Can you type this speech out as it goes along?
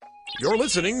You're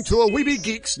listening to a Weeby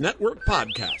Geeks Network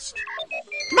podcast.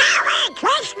 Merry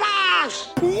Christmas!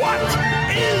 What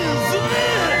is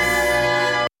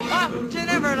this? Up to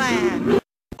Neverland!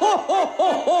 Ho, ho,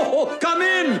 ho, ho, ho! Come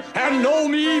in and know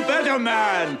me better,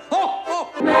 man! Ho,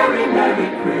 ho! Merry,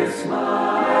 Merry Christmas!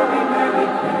 Merry, Merry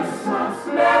Christmas!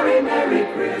 Merry,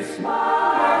 Merry Christmas!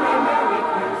 Merry, Merry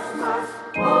Christmas!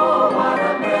 Oh, what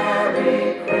a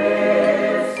Merry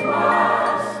Christmas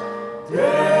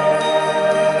Day!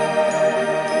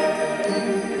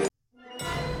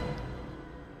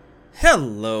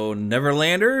 Hello,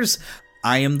 Neverlanders.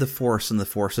 I am the Force, and the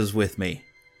Force is with me.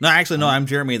 No, actually, no, I'm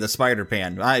Jeremy the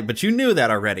Spider-Pan. But you knew that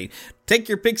already. Take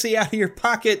your pixie out of your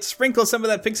pocket, sprinkle some of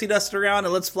that pixie dust around,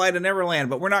 and let's fly to Neverland.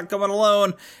 But we're not coming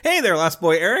alone. Hey there, Lost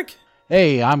Boy Eric.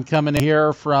 Hey, I'm coming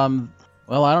here from,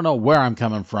 well, I don't know where I'm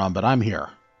coming from, but I'm here.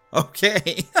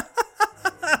 Okay.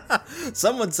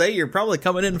 Some would say you're probably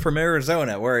coming in from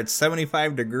Arizona, where it's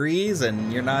 75 degrees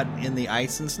and you're not in the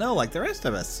ice and snow like the rest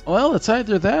of us. Well, it's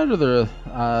either that or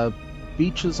the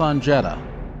beaches on Jeddah.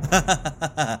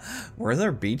 Were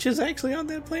there beaches actually on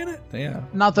that planet? Yeah.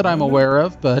 Not that I'm aware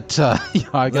of, but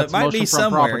I got some motion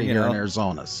from property here in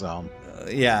Arizona, so...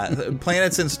 Yeah,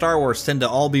 planets in Star Wars tend to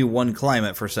all be one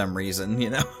climate for some reason, you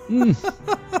know?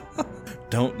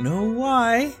 Don't know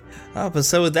why. But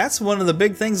so that's one of the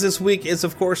big things this week is,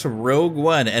 of course, Rogue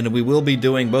One, and we will be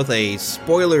doing both a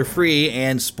spoiler-free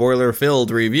and spoiler-filled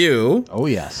review. Oh,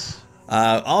 yes.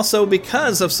 Also,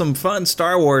 because of some fun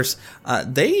Star Wars,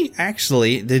 they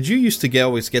actually, did you used to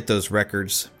always get those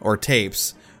records or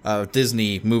tapes of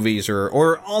Disney movies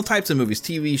or all types of movies,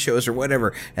 TV shows or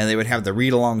whatever, and they would have the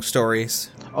read-along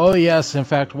stories? Oh, yes. In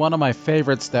fact, one of my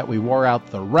favorites that we wore out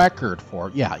the record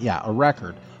for, a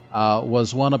record,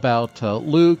 was one about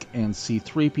Luke and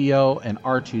C-3PO and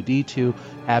R2-D2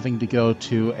 having to go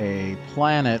to a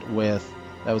planet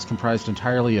that was comprised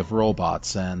entirely of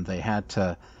robots, and they had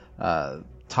to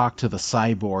talk to the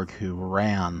cyborg who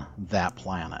ran that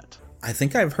planet. I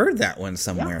think I've heard that one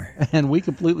somewhere. Yeah. And we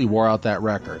completely wore out that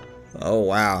record. Oh,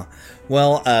 wow.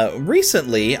 Well,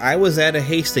 recently I was at a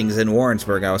Hastings in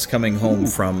Warrensburg. I was coming home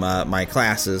from my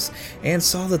classes and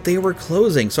saw that they were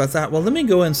closing. So I thought, well, let me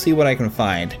go and see what I can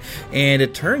find. And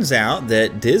it turns out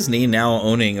that Disney, now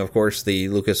owning, of course, the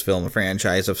Lucasfilm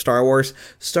franchise of Star Wars,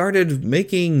 started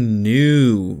making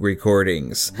new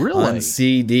recordings on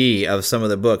CD of some of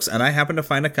the books. And I happened to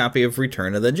find a copy of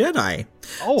Return of the Jedi.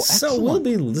 Oh, excellent. So we'll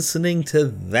be listening to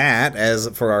that as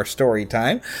for our story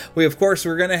time. We're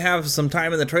going to have some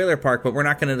time in the trailer park, but we're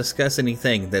not going to discuss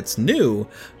anything that's new,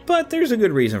 but there's a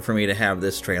good reason for me to have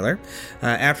this trailer.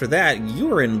 After that, you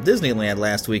were in Disneyland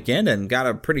last weekend and got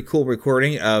a pretty cool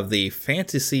recording of the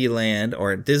Fantasyland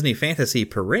or Disney Fantasy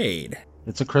Parade.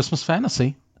 It's a Christmas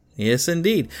fantasy. Yes,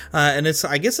 indeed. And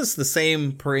I guess it's the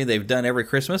same parade they've done every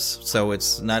Christmas, so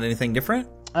it's not anything different?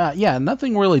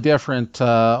 Nothing really different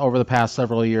over the past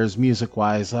several years,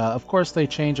 music-wise. Of course, they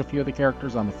change a few of the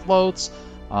characters on the floats,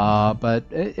 but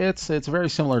it's very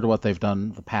similar to what they've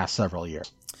done the past several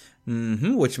years.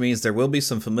 Which means there will be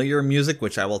some familiar music,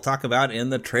 which I will talk about in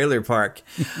the trailer park.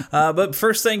 But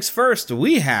first things first,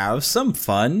 we have some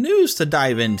fun news to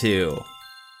dive into.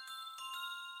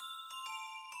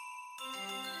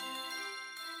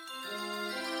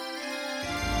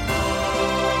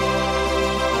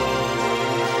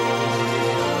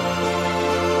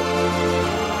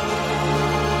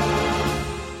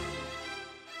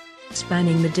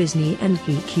 Spanning the Disney and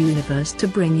geek universe to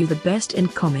bring you the best in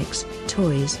comics,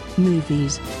 toys,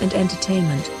 movies, and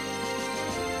entertainment.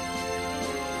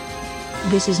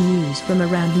 This is news from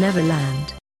around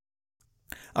Neverland.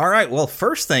 Alright, well,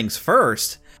 first things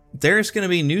first, there's going to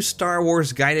be new Star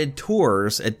Wars guided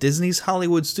tours at Disney's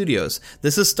Hollywood Studios.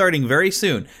 This is starting very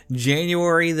soon,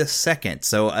 January the 2nd.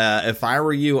 So if I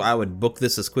were you, I would book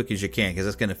this as quick as you can, because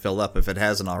it's going to fill up if it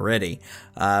hasn't already.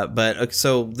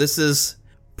 So this is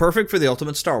perfect for the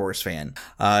ultimate Star Wars fan.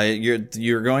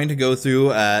 You're going to go through,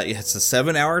 it's a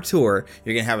 7-hour tour.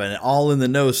 You're going to have an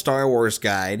all-in-the-know Star Wars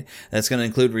guide that's going to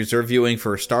include reserve viewing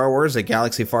for Star Wars: A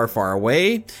Galaxy Far, Far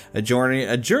Away, a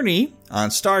journey on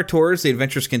Star Tours, The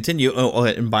Adventures Continue. Oh,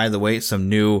 and by the way, some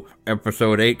new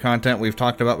Episode 8 content we've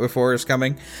talked about before is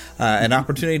coming. An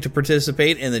opportunity to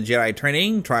participate in the Jedi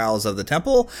Training Trials of the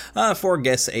Temple for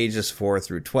guests ages 4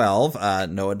 through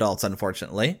 12. No adults,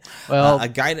 unfortunately. Well, a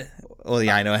guide... Well,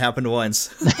 yeah, I know it happened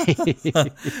once.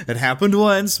 It happened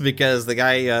once because the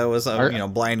guy was a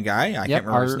blind guy. I can't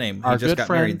remember his name. He just got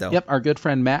married, though. Yep, our good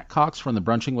friend Matt Cox from the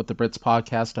Brunching with the Brits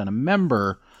podcast and a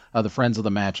member of the Friends of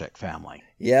the Magic family.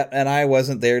 Yep, and I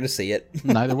wasn't there to see it.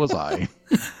 Neither was I.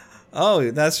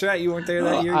 Oh, that's right. You weren't there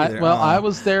that year either. I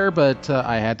was there, but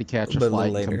I had to catch a little flight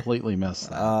and later. completely missed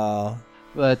that. Oh.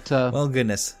 But well,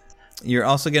 goodness. You're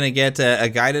also going to get a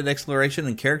guided exploration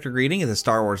and character greeting at the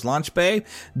Star Wars launch bay,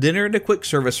 dinner at a quick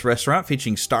service restaurant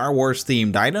featuring Star Wars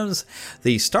themed items,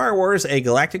 the Star Wars A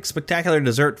Galactic Spectacular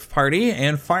dessert party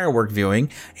and firework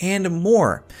viewing, and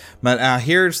more. But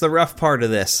here's the rough part of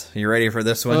this. You ready for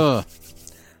this one? Ugh.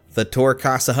 The tour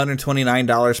costs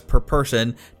 $129 per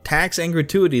person. Tax and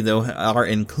gratuity, though, are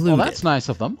included. Well, that's nice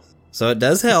of them. So it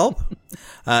does help.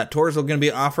 Tours are going to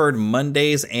be offered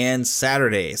Mondays and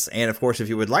Saturdays. And, of course, if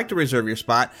you would like to reserve your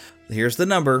spot, here's the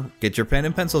number. Get your pen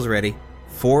and pencils ready.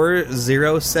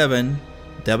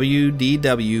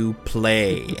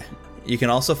 407-WDW-PLAY. You can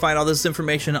also find all this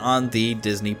information on the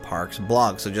Disney Parks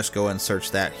blog, so just go and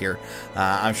search that here.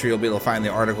 I'm sure you'll be able to find the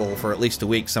article for at least a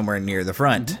week somewhere near the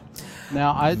front.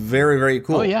 Now, Very, very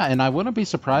cool. Oh, yeah, and I wouldn't be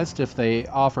surprised if they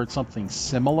offered something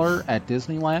similar at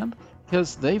Disneyland,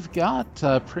 because they've got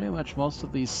pretty much most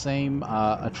of these same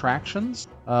attractions,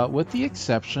 with the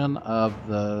exception of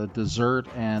the dessert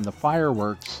and the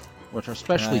fireworks, which are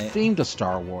specially themed to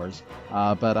Star Wars.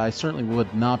 But I certainly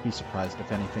would not be surprised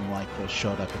if anything like this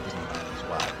showed up at Disneyland as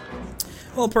well.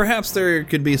 Well, perhaps there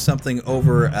could be something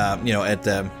over,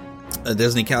 at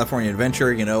Disney California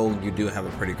Adventure. You do have a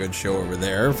pretty good show over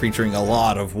there featuring a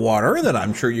lot of water that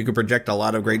I'm sure you could project a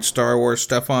lot of great Star Wars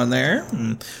stuff on there.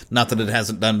 Not that it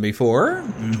hasn't done before.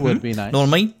 It would be nice. Know what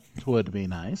I mean? It would be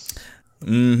nice.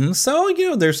 So,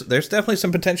 there's definitely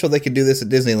some potential they could do this at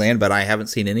Disneyland, but I haven't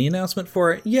seen any announcement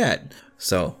for it yet.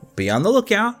 So, be on the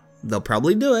lookout. They'll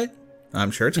probably do it.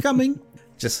 I'm sure it's coming.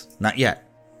 Just not yet.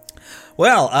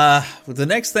 Well, the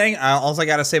next thing, all I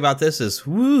got to say about this is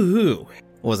woohoo.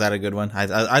 Was that a good one?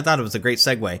 I thought it was a great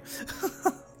segue.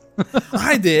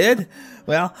 I did.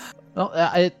 Well,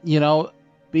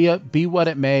 be what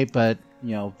it may, but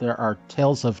there are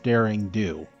tales of daring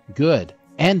do, good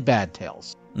and bad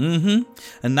tales. And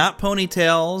not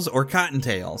ponytails or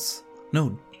cottontails.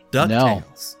 No,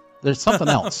 ducktails. There's something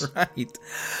else. Right.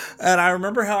 And I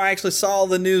remember how I actually saw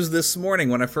the news this morning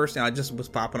when I just was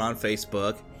popping on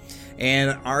Facebook.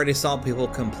 And I already saw people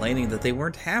complaining that they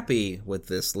weren't happy with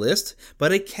this list.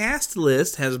 But a cast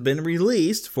list has been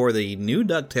released for the new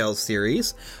DuckTales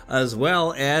series, as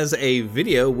well as a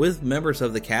video with members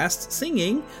of the cast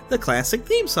singing the classic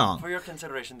theme song. For your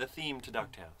consideration, the theme to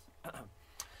DuckTales.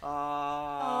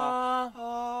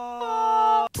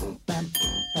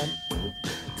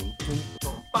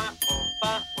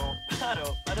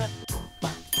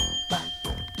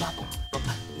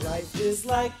 Life is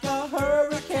like a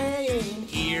hurricane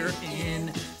here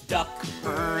in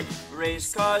Duckburg.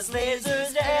 Race cars,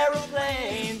 lasers,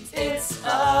 aeroplanes. It's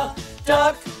a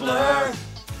duck blur.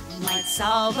 Might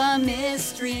solve a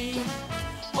mystery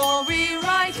or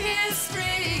rewrite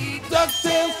history.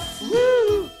 DuckTales,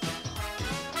 woo!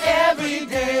 Every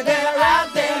day they're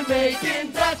out there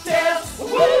making DuckTales,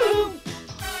 woo!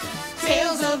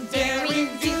 Tales of daring,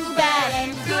 do bad,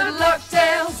 and good luck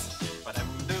tales.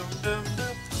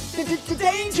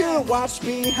 Danger, watch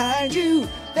behind you.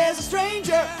 There's a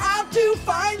stranger out to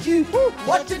find you.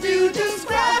 What to do? Just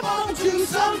grab onto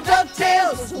some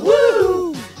DuckTales.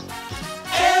 Woo!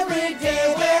 Every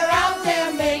day we're out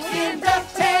there making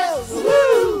DuckTales.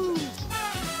 Woo!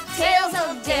 Tales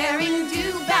of daring,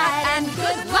 do bad, and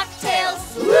good luck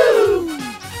tales. Woo!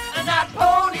 And not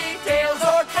ponytails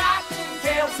or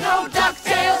cottontails, no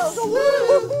DuckTales. Woo!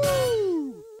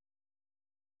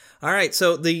 All right,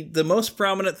 so the most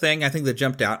prominent thing I think that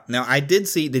jumped out. Now,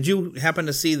 did you happen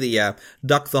to see the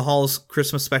Duck the Hall's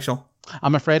Christmas special?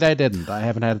 I'm afraid I didn't. I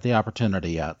haven't had the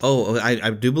opportunity yet. Oh, I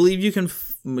do believe you can,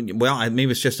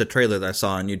 maybe it's just a trailer that I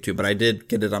saw on YouTube, but I did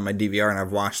get it on my DVR and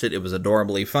I've watched it. It was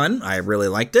adorably fun. I really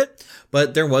liked it.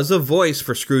 But there was a voice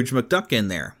for Scrooge McDuck in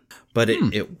there. But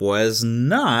it was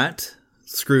not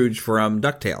Scrooge from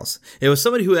DuckTales. It was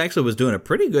somebody who actually was doing a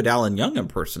pretty good Alan Young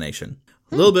impersonation.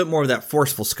 A little bit more of that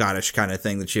forceful Scottish kind of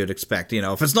thing that you would expect.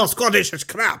 If it's not Scottish, it's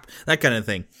crap. That kind of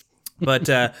thing. But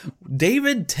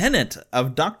David Tennant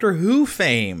of Doctor Who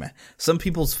fame, some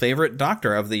people's favorite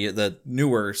Doctor of the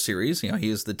newer series. He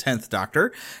is the 10th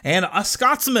Doctor. And a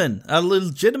Scotsman, a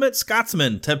legitimate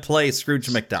Scotsman to play Scrooge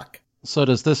McDuck. So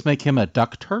does this make him a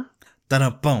ductor?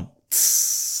 Da-da-boom.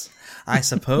 I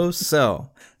suppose so.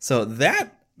 So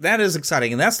that is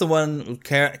exciting, and that's the one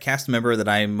cast member that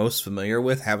I'm most familiar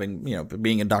with, having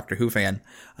being a Doctor Who fan.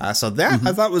 So that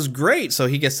I thought was great. So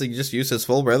he gets to just use his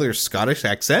full brother's Scottish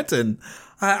accent, and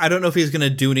I don't know if he's going to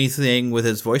do anything with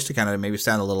his voice to kind of maybe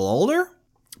sound a little older,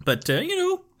 but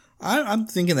I'm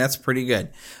thinking that's pretty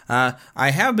good. I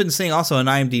have been seeing also on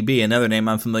IMDb, another name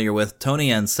I'm familiar with,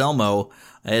 Tony Anselmo,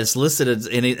 is listed as,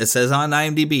 it says on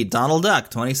IMDb, Donald Duck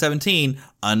 2017,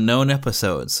 unknown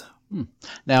episodes.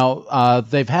 Now,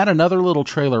 they've had another little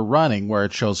trailer running where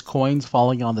it shows coins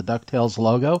falling on the DuckTales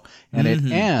logo, and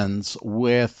it ends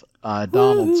with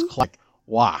Donald's like,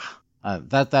 wah.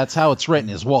 That's how it's written,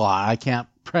 is wah. I can't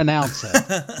pronounce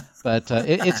it. But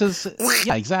it's his,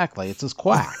 yeah, exactly. It's his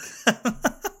quack.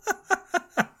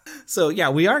 So, yeah,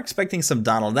 we are expecting some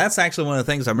Donald. That's actually one of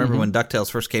the things I remember when DuckTales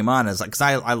first came on, is like, because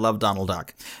I love Donald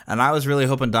Duck. And I was really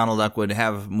hoping Donald Duck would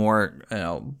have more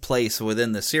place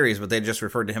within the series, but they just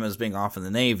referred to him as being off in the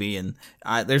Navy. And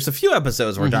there's a few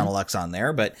episodes where Donald Duck's on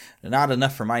there, but not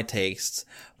enough for my tastes.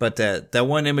 But that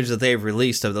one image that they've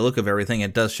released of the look of everything,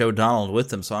 it does show Donald with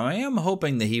them. So I am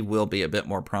hoping that he will be a bit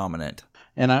more prominent.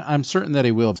 And I'm certain that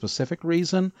he will. A specific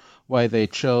reason why they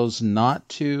chose not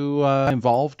to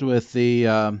involved with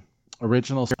the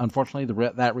original. Unfortunately,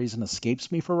 that reason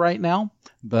escapes me for right now.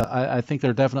 But I think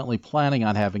they're definitely planning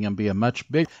on having him be a much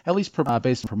big, at least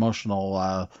based on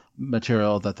promotional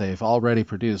material that they've already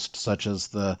produced, such as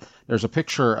there's a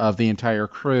picture of the entire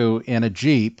crew in a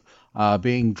Jeep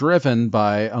being driven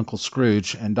by Uncle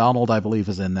Scrooge, and Donald, I believe,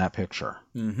 is in that picture.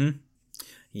 Mm-hmm.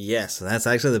 Yes, that's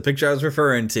actually the picture I was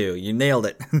referring to. You nailed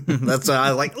it. That's why I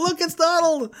was like, look, it's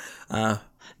Donald.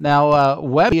 Now,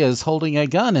 Webby is holding a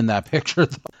gun in that picture.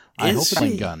 I hope it's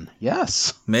a gun.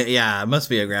 Yes. Yeah, it must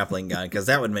be a grappling gun, because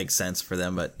that would make sense for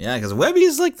them. But yeah, because Webby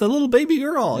is like the little baby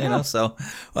girl, you know. So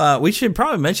we should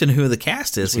probably mention who the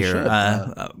cast is here.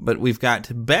 But we've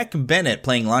got Beck Bennett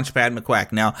playing Launchpad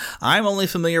McQuack. Now, I'm only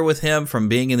familiar with him from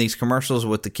being in these commercials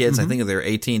with the kids. I think they're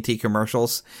AT&T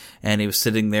commercials, and he was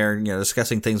sitting there,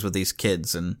 discussing things with these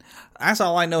kids, and that's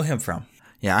all I know him from.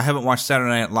 Yeah, I haven't watched Saturday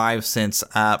Night Live since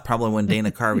probably when Dana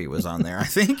Carvey was on there, I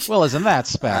think. Well, isn't that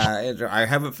special? I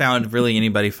haven't found really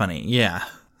anybody funny. Yeah.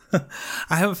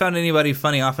 I haven't found anybody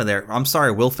funny off of there. I'm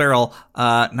sorry, Will Ferrell,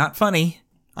 not funny.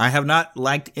 I have not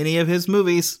liked any of his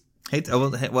movies.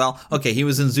 Well, okay, he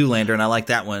was in Zoolander, and I like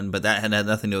that one, but that had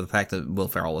nothing to do with the fact that Will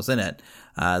Ferrell was in it.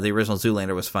 The original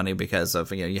Zoolander was funny because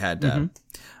of, you had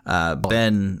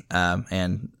Ben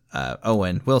and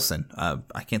Owen Wilson.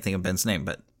 I can't think of Ben's name,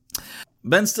 but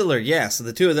Ben Stiller, yes,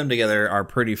 the two of them together are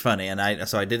pretty funny, and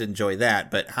so I did enjoy that,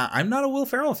 but I'm not a Will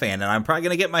Ferrell fan, and I'm probably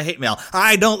going to get my hate mail.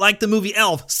 I don't like the movie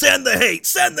Elf. Send the hate!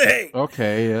 Send the hate!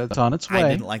 Okay, it's on its way. I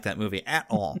didn't like that movie at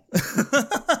all.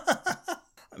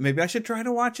 Maybe I should try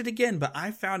to watch it again, but I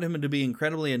found him to be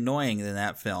incredibly annoying in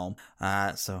that film.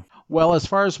 Well, as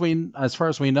far as we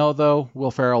know, though, Will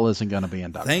Ferrell isn't going to be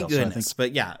in DuckTales. Thank goodness. So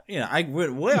but yeah, I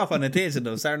went way off on a tangent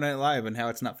of Saturday Night Live and how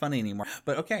it's not funny anymore.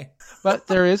 But okay. But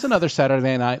there is another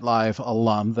Saturday Night Live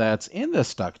alum that's in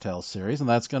this DuckTales series, and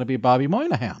that's going to be Bobby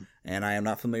Moynihan. And I am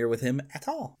not familiar with him at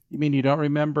all. You mean you don't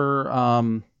remember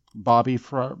Bobby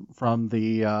from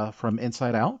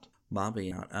Inside Out?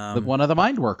 Bobby, one of the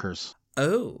mind workers.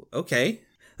 Oh, okay.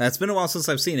 It's been a while since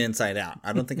I've seen Inside Out.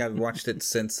 I don't think I've watched it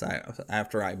since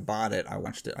after I bought it. I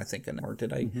watched it, I think, or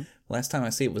did I? Last time I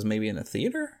see it was maybe in a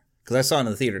theater? Because I saw it in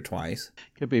the theater twice.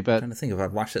 Could be, but I'm trying to think if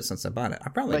I've watched it since I bought it. I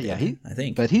probably did. I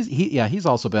think. But he's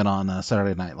also been on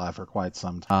Saturday Night Live for quite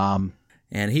some time.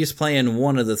 And he's playing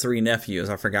one of the three nephews.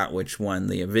 I forgot which one.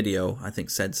 The video, I think,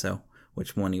 said so.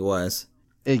 Which one he was.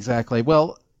 Exactly.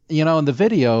 Well, and the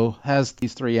video has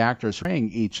these three actors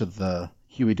playing each of the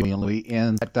Huey, Dewey, and Louie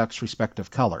in Duck's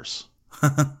respective colors.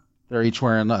 They're each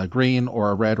wearing a green or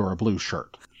a red or a blue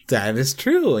shirt. That is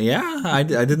true. Yeah, I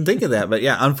didn't think of that. But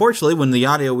yeah, unfortunately, when the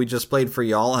audio we just played for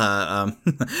y'all,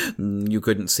 you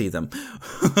couldn't see them.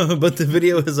 But the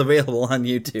video is available on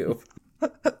YouTube.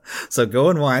 So go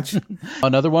and watch.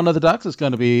 Another one of the Ducks is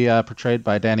going to be portrayed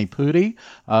by Danny Pudi,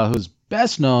 who's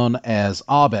best known as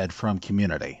Abed from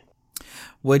Community.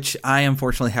 Which I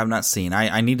unfortunately have not seen.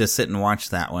 I need to sit and watch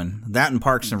that one. That and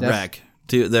Parks and Rec.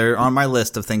 They're on my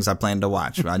list of things I plan to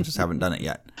watch. I just haven't done it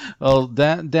yet. Well,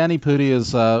 Danny Pudi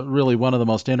is really one of the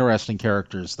most interesting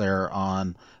characters there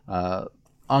on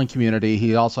Community.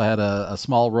 He also had a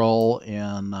small role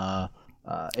in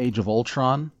Age of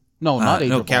Ultron. No, not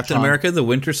Age of Captain Ultron. America, The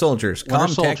Winter Soldiers.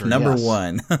 Contact number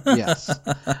 1. Yes.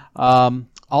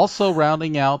 Also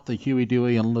rounding out the Huey,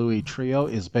 Dewey, and Louie trio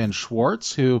is Ben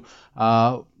Schwartz, who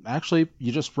actually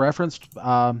you just referenced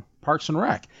Parks and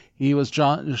Rec. He was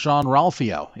Jean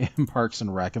Ralphio in Parks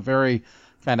and Rec, a very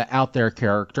kind of out there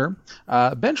character.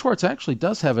 Ben Schwartz actually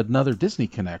does have another Disney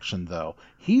connection, though.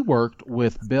 He worked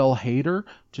with Bill Hader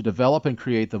to develop and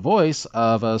create the voice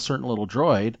of a certain little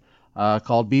droid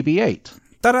called BB-8.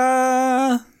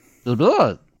 Ta-da!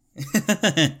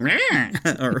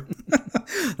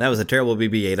 That was a terrible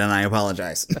BB-8, and I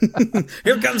apologize.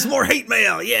 Here comes more hate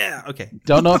mail. Yeah. Okay.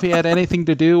 Don't know if he had anything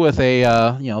to do with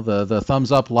the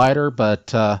thumbs up lighter,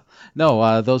 but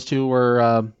no, those two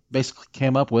were basically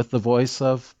came up with the voice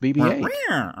of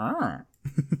BB-8.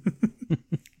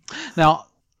 Now,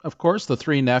 of course, the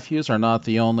three nephews are not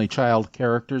the only child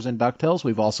characters in DuckTales.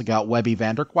 We've also got Webby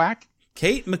Vanderquack.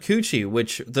 Kate Micucci,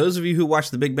 which those of you who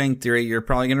watch The Big Bang Theory, you're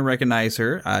probably going to recognize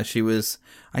her. She was,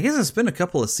 I guess it's been a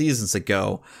couple of seasons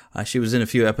ago. She was in a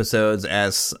few episodes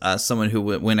as someone who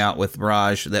went out with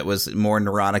Raj that was more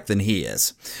neurotic than he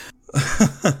is.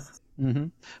 Mm-hmm.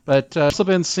 But also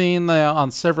been seen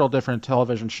on several different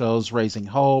television shows, Raising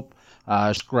Hope,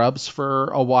 Scrubs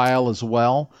for a while as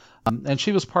well. And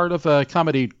she was part of a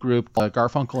comedy group,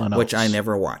 Garfunkel and Oates. Which I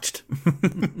never watched.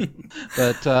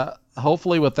 But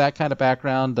hopefully with that kind of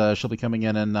background, she'll be coming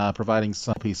in and providing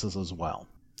some pieces as well.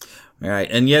 All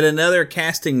right, and yet another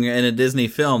casting in a Disney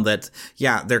film that,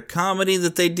 their comedy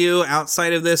that they do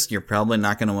outside of this, you're probably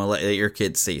not going to want to let your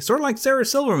kids see. Sort of like Sarah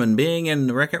Silverman being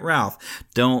in Wreck-It Ralph.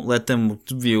 Don't let them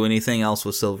view anything else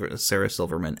with Sarah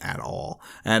Silverman at all.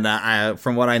 And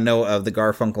from what I know of the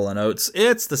Garfunkel and Oates,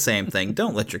 it's the same thing.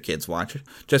 Don't let your kids watch it.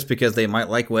 Just because they might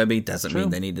like Webby doesn't mean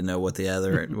they need to know what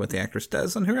the actress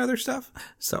does on her other stuff.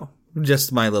 So,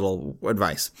 just my little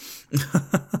advice.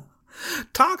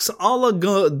 Tox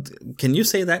Olagundoy. Can you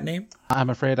say that name? I'm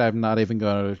afraid I'm not even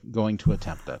going to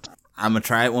attempt it. I'm going to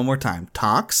try it one more time.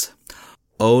 Tox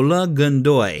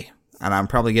Olagundoy. And I'm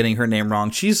probably getting her name wrong.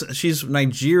 She's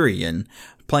Nigerian,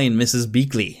 playing Mrs.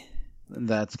 Beakley.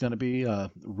 That's going to be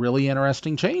a really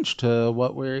interesting change to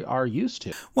what we are used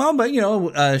to. Well, but,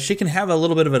 she can have a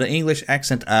little bit of an English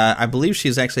accent. I believe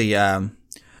she's actually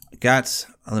got...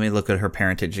 Let me look at her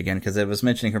parentage again, because it was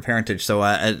mentioning her parentage. So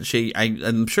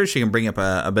I'm sure she can bring up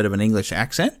a bit of an English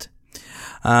accent.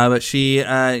 But she,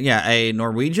 a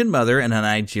Norwegian mother and a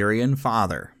Nigerian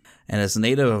father. And is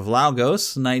native of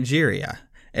Lagos, Nigeria.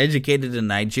 Educated in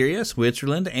Nigeria,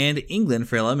 Switzerland, and England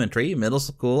for elementary, middle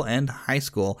school, and high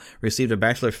school. Received a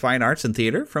Bachelor of Fine Arts in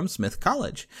Theater from Smith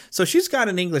College. So she's got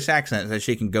an English accent that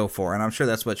she can go for, and I'm sure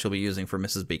that's what she'll be using for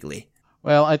Mrs. Beakley.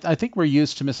 Well, I think we're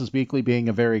used to Mrs. Beakley being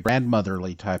a very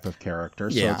grandmotherly type of character,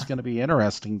 so it's going to be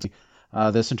interesting to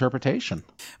this interpretation.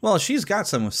 Well, she's got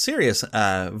some serious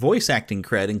voice acting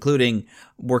cred, including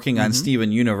working on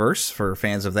Steven Universe for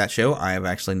fans of that show. I have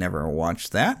actually never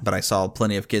watched that, but I saw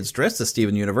plenty of kids dressed as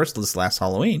Steven Universe this last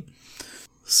Halloween.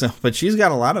 So, but she's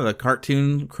got a lot of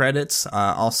cartoon credits.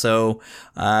 Also,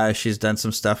 she's done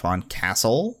some stuff on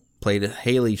Castle. Played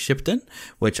Haley Shipton,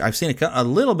 which I've seen a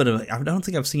little bit of. I don't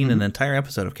think I've seen an entire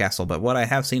episode of Castle, but what I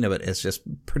have seen of it is just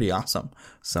pretty awesome.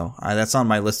 So that's on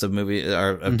my list of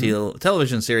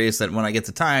television series that when I get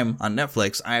the time on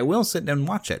Netflix, I will sit down and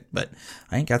watch it. But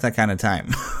I ain't got that kind of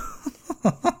time.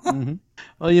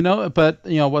 Well, but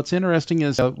what's interesting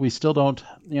is we still don't.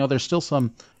 There's still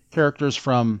some characters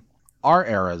from our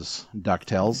era's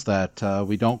DuckTales that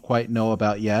we don't quite know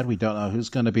about yet. We don't know who's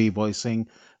going to be voicing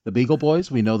the Beagle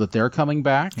Boys. We know that they're coming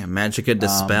back. Yeah, Magica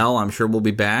Dispel, I'm sure will be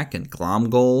back, and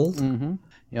Glomgold.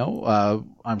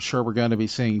 I'm sure we're going to be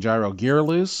seeing Gyro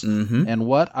Gearloose. And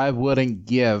what I wouldn't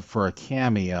give for a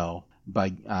cameo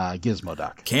by Gizmo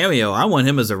Duck. Cameo? I want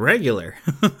him as a regular.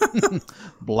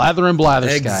 Blather and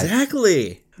Blatherskite.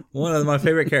 Exactly. One of my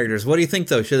favorite characters. What do you think,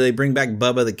 though? Should they bring back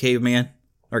Bubba the Caveman?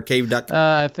 Or Cave Duck?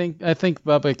 I think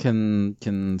Bubba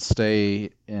can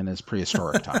stay in his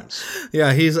prehistoric times. Yeah,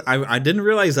 I didn't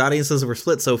realize audiences were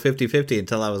split so 50-50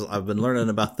 until I've been learning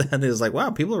about that. And it was like, wow,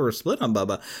 people were split on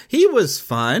Bubba. He was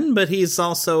fun, but he's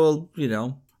also,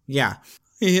 yeah.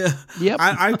 Yep.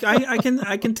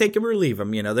 I can take him or leave him.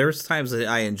 There was times that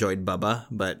I enjoyed Bubba,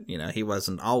 but he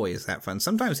wasn't always that fun.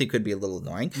 Sometimes he could be a little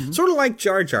annoying. Sort of like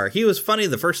Jar Jar. He was funny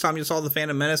the first time you saw the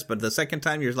Phantom Menace, but the second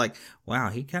time you're like, wow,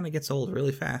 he kind of gets old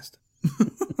really fast.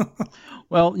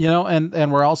 Well,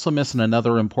 and we're also missing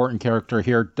another important character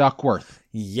here, Duckworth.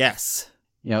 Yes.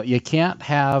 You can't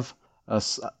have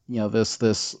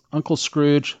this Uncle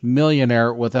Scrooge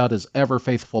millionaire without his ever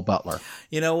faithful butler.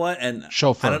 You know what? And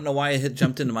chauffeur. I don't know why it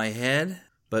jumped into my head,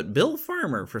 but Bill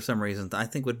Farmer, for some reason, I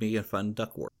think would be a fun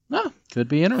Duckworth. Could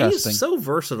be interesting. He's so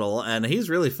versatile, and he's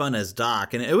really fun as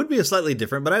Doc, and it would be a slightly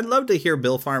different, but I'd love to hear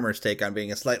Bill Farmer's take on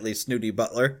being a slightly snooty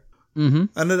butler. And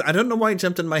I don't know why it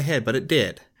jumped in my head, but it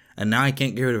did. And now I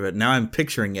can't get rid of it. Now I'm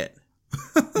picturing it.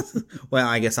 Well,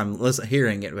 I guess I'm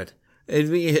hearing it, but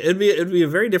it'd be a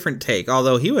very different take.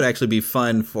 Although he would actually be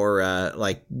fun for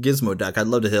like Gizmo Duck. I'd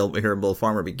love to hear Bill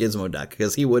Farmer be Gizmo Duck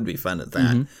because he would be fun at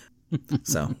that.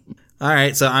 So All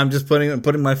right, so I'm just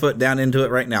putting my foot down into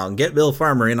it right now. And get Bill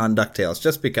Farmer in on DuckTales,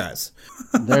 just because.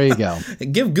 There you go.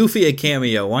 Give Goofy a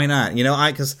cameo. Why not?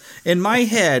 Because in my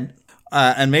head,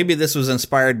 and maybe this was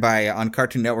inspired by, on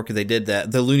Cartoon Network, they did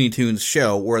the Looney Tunes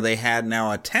show, where they had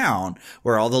now a town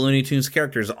where all the Looney Tunes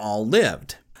characters all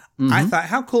lived. Mm-hmm. I thought,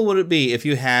 how cool would it be if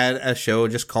you had a show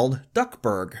just called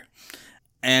Duckburg?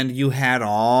 And you had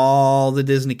all the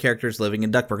Disney characters living in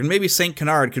Duckburg. And maybe St.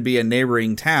 Canard could be a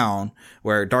neighboring town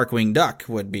where Darkwing Duck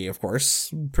would be, of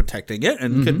course, protecting it,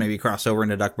 and could maybe cross over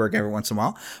into Duckburg every once in a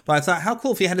while. But I thought, how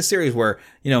cool if you had a series where,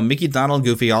 Mickey, Donald,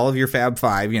 Goofy, all of your Fab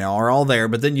Five, are all there,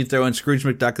 but then you throw in Scrooge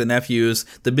McDuck, the nephews,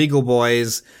 the Beagle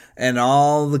Boys, and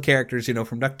all the characters,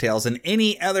 from DuckTales, and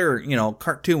any other,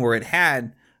 cartoon where it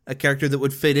had a character that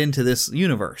would fit into this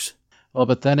universe. Well,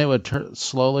 but then it would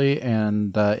slowly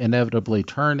and inevitably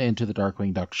turn into the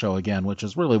Darkwing Duck show again, which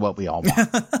is really what we all want.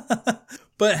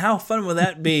 But how fun would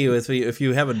that be if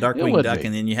you have a Darkwing Duck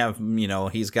and then you have,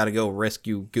 he's got to go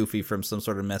rescue Goofy from some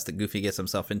sort of mess that Goofy gets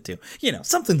himself into.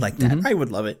 Something like that. I would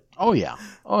love it. Oh, yeah.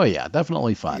 Oh, yeah.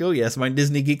 Definitely fun. Oh, yes. My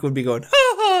Disney geek would be going, ha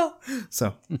ha.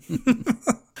 So,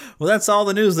 well, that's all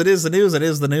the news that is the news, that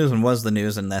is the news, and was the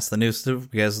news, and that's the news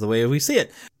because of the way we see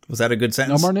it. Was that a good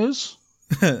sentence? No more news?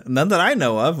 None that I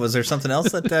know of. Was there something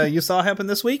else that you saw happen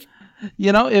this week?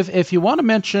 If you want to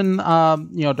mention,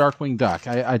 Darkwing Duck,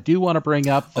 I do want to bring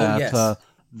up that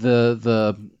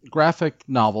the graphic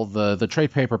novel, the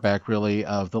trade paperback, really,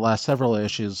 of the last several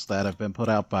issues that have been put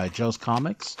out by Joe's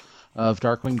Comics of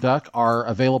Darkwing Duck are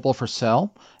available for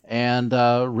sale. And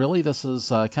really, this is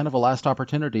kind of a last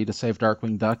opportunity to save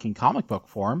Darkwing Duck in comic book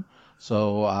form.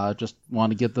 So just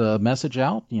want to get the message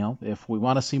out. If we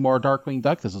want to see more Darkwing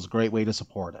Duck, this is a great way to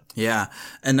support it. Yeah,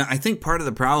 and I think part of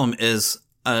the problem is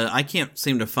I can't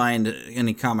seem to find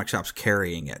any comic shops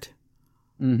carrying it.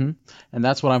 Mm-hmm. And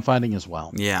that's what I'm finding as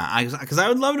well. Yeah, because I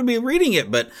would love to be reading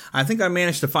it, but I think I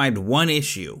managed to find one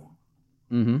issue.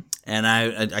 Mm-hmm. And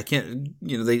I can't,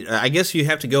 I guess you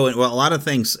have to go in, well, a lot of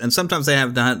things, and sometimes they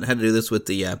have had to do this with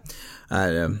the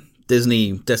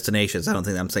Disney destinations. I don't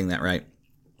think I'm saying that right.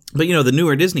 But, the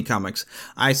newer Disney comics,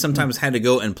 I sometimes had to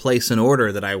go and place an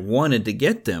order that I wanted to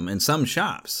get them in some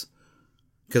shops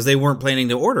because they weren't planning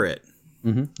to order it.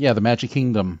 Mm-hmm. Yeah, the Magic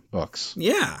Kingdom books.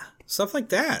 Yeah, stuff like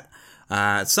that.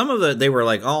 Some they were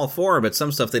like all for, but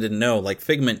some stuff they didn't know, like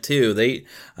Figment 2.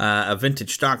 A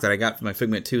vintage stock that I got my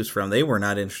Figment 2s from, they were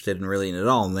not interested in reading it at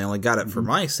all, and they only got it for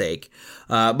my sake.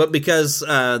 But because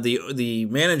the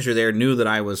manager there knew that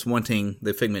I was wanting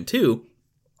the Figment 2,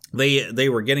 they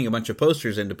were getting a bunch of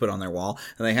posters in to put on their wall,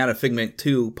 and they had a Figment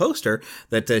 2 poster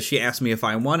that she asked me if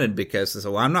I wanted, because I said,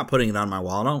 well, I'm not putting it on my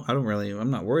wall.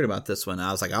 I'm not worried about this one.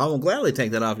 I was like, I will gladly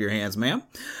take that off your hands, ma'am.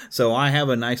 So I have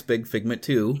a nice big Figment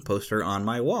 2 poster on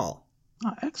my wall.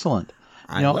 Oh, excellent.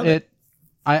 I love it.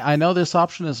 I know this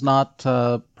option is not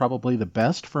probably the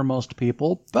best for most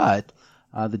people, but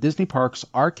the Disney parks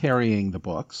are carrying the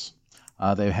books.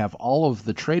 They have all of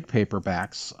the trade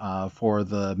paperbacks for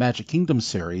the Magic Kingdom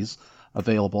series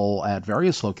available at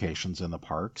various locations in the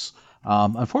parks.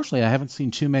 Unfortunately, I haven't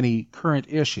seen too many current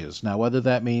issues. Now, whether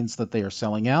that means that they are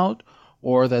selling out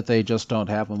or that they just don't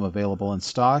have them available in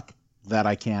stock, that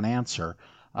I can't answer.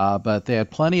 But they had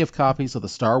plenty of copies of the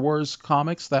Star Wars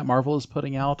comics that Marvel is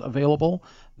putting out available.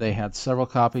 They had several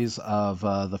copies of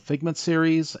the Figment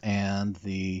series and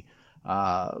the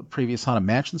previous Haunted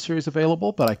Mansion series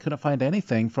available, but I couldn't find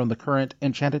anything from the current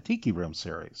Enchanted Tiki Room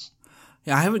series.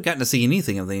 Yeah, I haven't gotten to see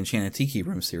anything of the Enchanted Tiki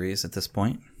Room series at this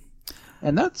point.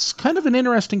 And that's kind of an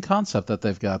interesting concept that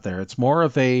they've got there. It's more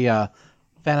of a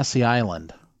Fantasy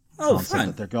Island concept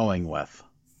that they're going with.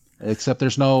 Except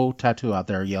there's no tattoo out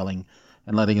there yelling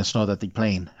and letting us know that the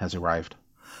plane has arrived.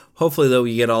 Hopefully, though,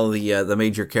 you get all the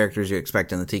major characters you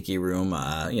expect in the Tiki Room.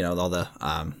 All the...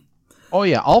 Oh,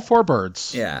 yeah. All four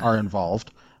birds are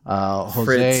involved. Jose,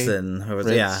 Fritz, and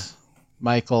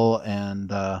Michael,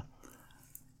 and... I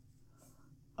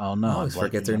always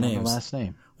forget their names. The last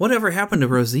name. Whatever happened to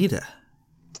Rosita?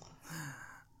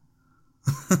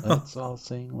 Let's all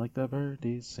sing like the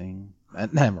birdies sing.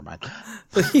 Never mind.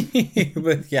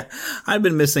 But yeah, I've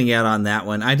been missing out on that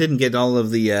one. I didn't get all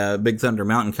of the Big Thunder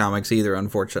Mountain comics either,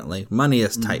 unfortunately. Money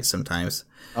is tight sometimes.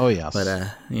 Oh, yes. But,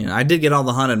 I did get all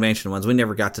the Haunted Mansion ones. We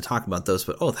never got to talk about those,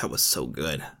 but that was so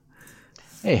good.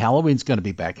 Hey, Halloween's going to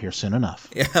be back here soon enough.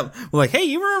 Yeah, we're like, hey,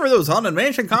 you remember those Haunted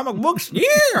Mansion comic books? Yeah,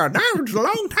 that was a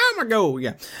long time ago.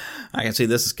 Yeah, I can see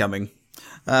this is coming.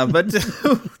 But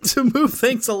to move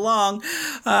things along,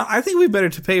 I think we better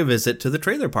to pay a visit to the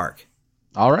trailer park.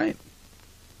 All right.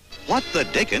 What the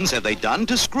dickens have they done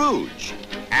to Scrooge?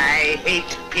 I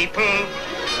hate people.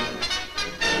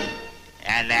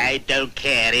 And I don't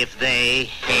care if they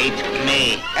hate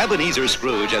me. Ebenezer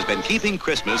Scrooge has been keeping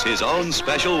Christmas his own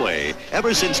special way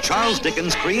ever since Charles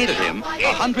Dickens created him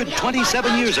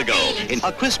 127 years ago in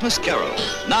A Christmas Carol.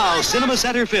 Now, Cinema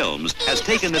Center Films has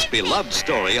taken this beloved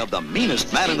story of the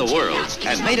meanest man in the world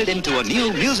and made it into a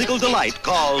new musical delight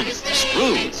called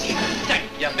Scrooge. Thank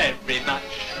you very much.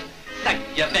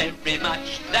 Thank you very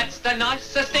much. That's the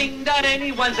nicest thing that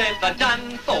anyone's ever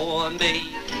done for me.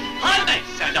 I'm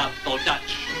nice and awful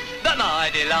Dutch, but my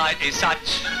delight is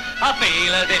such. I feel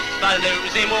as if a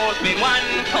losing war's been won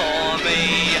for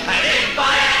me. And if I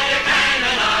had a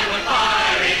cannon, I would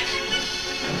fire it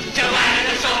to add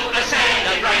a sort of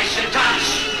celebration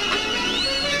touch.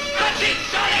 But it's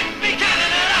on every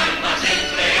cannon and I must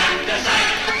simply have to say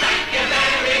thank you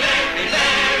very, very,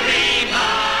 very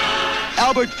much.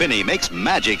 Albert Finney makes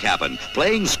magic happen,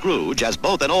 playing Scrooge as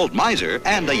both an old miser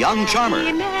and a young charmer.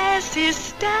 Happiness is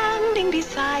standing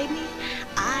beside me.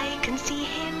 I can see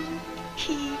him,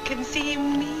 he can see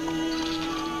me.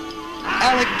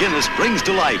 Alec Guinness brings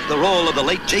to life the role of the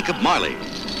late Jacob Marley.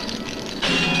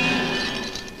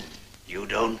 You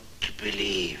don't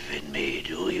believe in me,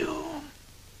 do you?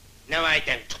 No, I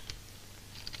don't.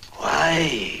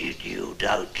 Why do you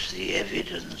doubt the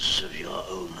evidence of your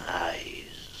own eyes?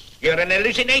 You're an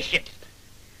hallucination.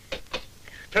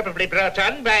 Probably brought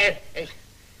on by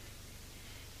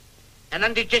an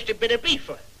undigested bit of beef,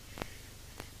 or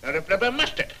a blub of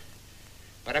mustard,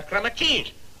 or a crumb of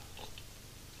cheese,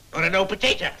 or an old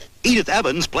potato. Edith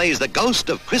Evans plays the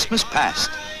ghost of Christmas past,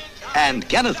 and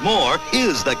Kenneth Moore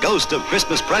is the ghost of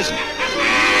Christmas present.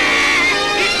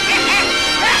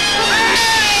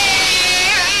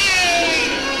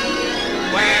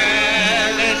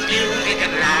 Well, there's music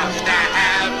and laughter,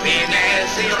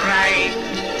 happiness is right.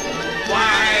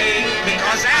 Why?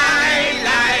 Because I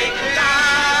like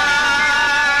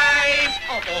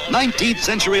life. 19th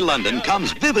century London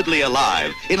comes vividly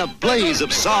alive in a blaze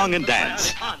of song and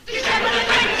dance. December the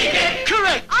 25th.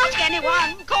 Correct. Ask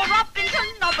anyone, call Robinson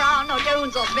or Brown or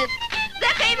Jones or Smith.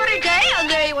 Their favorite day, and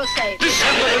they will say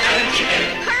December the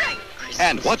 25th. Correct.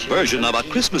 And what version of A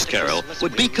Christmas Carol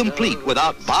would be complete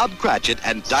without Bob Cratchit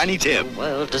and Tiny Tim? The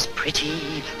world as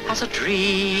pretty as a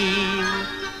dream.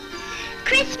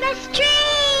 Christmas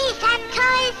trees and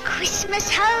toys, Christmas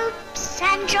hopes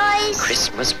and joys.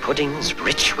 Christmas puddings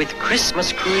rich with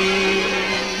Christmas cream.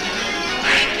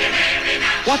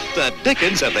 What the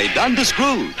dickens have they done to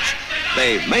Scrooge?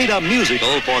 They've made a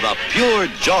musical for the pure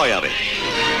joy of it.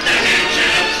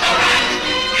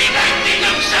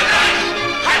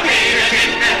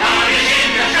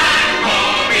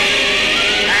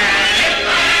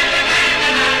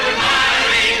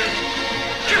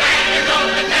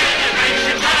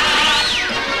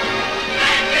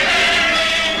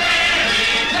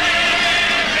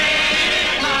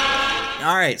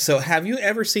 All right, so have you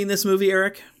ever seen this movie,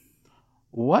 Eric?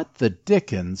 What the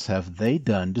dickens have they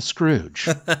done to Scrooge?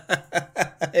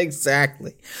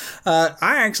 Exactly. I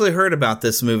actually heard about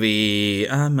this movie,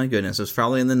 my goodness, it was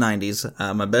probably in the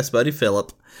 90s. My best buddy,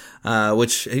 Philip,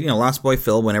 which, Lost Boy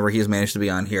Phil, whenever he's managed to be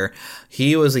on here,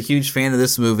 he was a huge fan of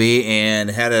this movie and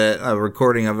had a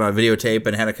recording of a videotape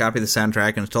and had a copy of the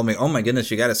soundtrack and told me, oh my goodness,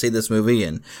 you got to see this movie.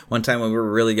 And one time when we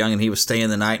were really young and he was staying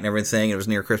the night and everything, it was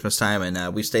near Christmas time,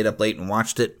 and we stayed up late and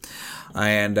watched it.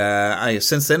 And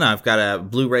since then, I've got a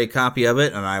Blu-ray copy of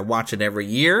it, and I watch it every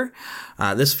year.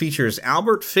 This features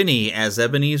Albert Finney as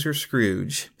Ebenezer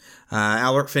Scrooge.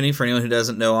 Albert Finney, for anyone who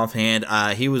doesn't know offhand,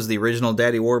 he was the original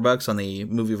Daddy Warbucks on the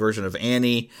movie version of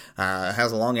Annie,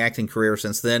 has a long acting career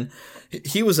since then.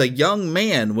 He was a young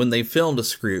man when they filmed a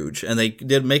Scrooge, and they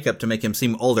did makeup to make him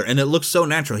seem older, and it looks so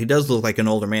natural. He does look like an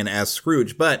older man as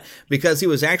Scrooge, but because he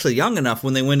was actually young enough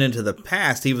when they went into the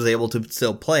past, he was able to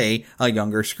still play a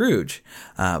younger Scrooge.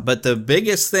 But the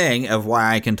biggest thing of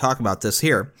why I can talk about this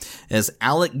here is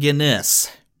Alec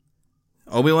Guinness.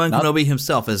 Obi-Wan Kenobi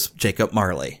himself is Jacob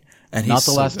Marley. And he's not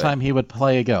the so last good. time he would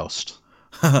play a ghost.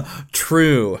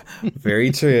 True.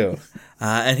 Very true.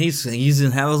 And he's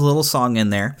going to have his little song in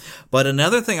there. But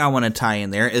another thing I want to tie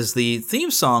in there is the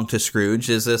theme song to Scrooge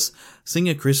is this Sing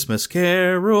a Christmas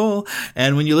Carol.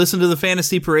 And when you listen to the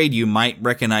Fantasy Parade, you might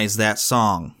recognize that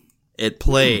song. It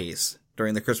plays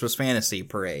during the Christmas Fantasy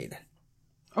Parade.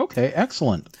 Okay,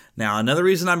 excellent. Now, another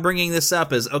reason I'm bringing this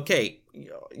up is, okay,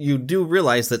 you do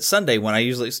realize that Sunday, when I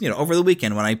usually, over the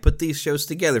weekend, when I put these shows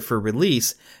together for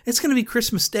release, it's going to be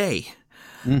Christmas Day.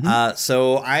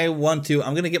 So I'm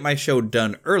going to get my show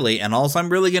done early, and all I'm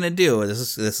really going to do,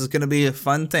 this is going to be a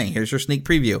fun thing. Here's your sneak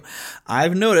preview.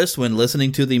 I've noticed when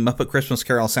listening to the Muppet Christmas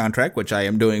Carol soundtrack, which I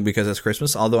am doing because it's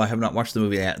Christmas, although I have not watched the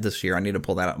movie yet this year. I need to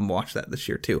pull that up and watch that this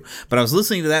year too. But I was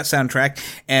listening to that soundtrack,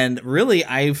 and really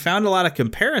I found a lot of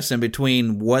comparison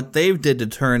between what they did to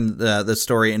turn the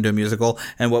story into a musical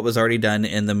and what was already done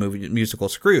in the musical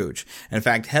Scrooge. In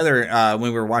fact, Heather, when we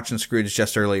were watching Scrooge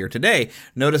just earlier today,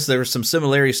 noticed there were some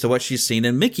similarities to what she's seen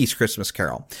in Mickey's Christmas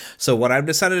Carol. So what I've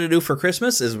decided to do for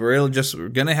Christmas is we're just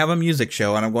going to have a music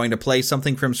show, and I'm going to play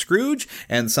something from Scrooge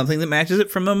and something that matches it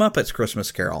from the Muppets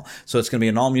Christmas Carol. So it's going to be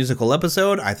an all-musical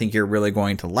episode. I think you're really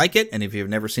going to like it, and if you've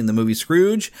never seen the movie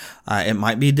Scrooge, it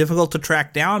might be difficult to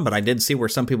track down, but I did see where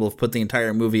some people have put the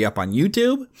entire movie up on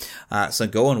YouTube. So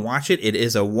go and watch it. It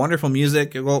is a wonderful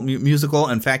musical.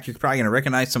 In fact, you're probably going to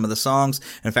recognize some of the songs.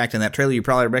 In fact, in that trailer, you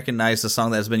probably recognize the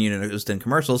song that has been used in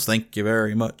commercials. Thank you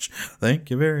very much. Thank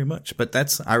you very much. But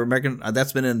that's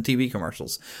been in TV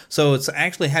commercials. So it's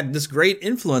actually had this great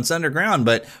influence underground,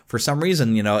 but for some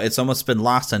reason, it's almost been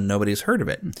lost and nobody's heard of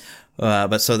it.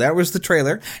 But so that was the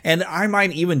trailer. And I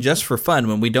might even, just for fun,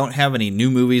 when we don't have any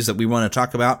new movies that we want to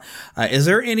talk about, is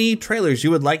there any trailers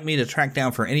you would like me to track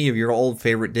down for any of your old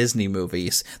favorite Disney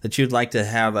movies that you'd like to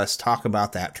have us talk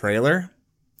about that trailer?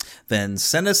 Then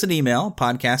send us an email,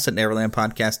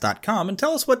 podcast@neverlandpodcast.com, and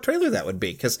tell us what trailer that would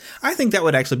be, because I think that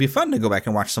would actually be fun to go back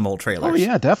and watch some old trailers. Oh,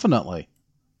 yeah, definitely.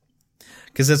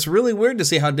 Because it's really weird to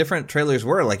see how different trailers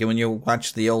were, like when you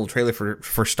watch the old trailer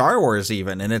for Star Wars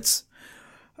even, and it's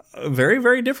very,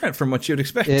 very different from what you'd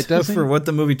expect for what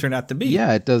the movie turned out to be.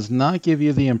 Yeah, it does not give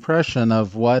you the impression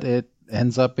of what it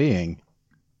ends up being.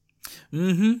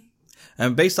 Mm-hmm.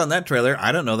 And based on that trailer,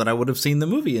 I don't know that I would have seen the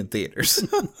movie in theaters.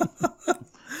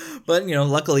 But,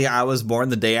 luckily I was born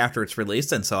the day after it's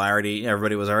released, and so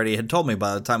everybody had told me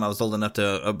by the time I was old enough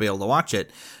to be able to watch it,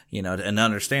 and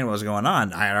understand what was going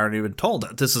on. I had already been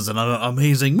told, this is an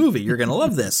amazing movie. You're going to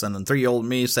love this. And then 3-year-old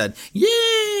me said, yay,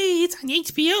 it's on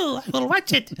HBO. I will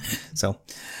watch it. So,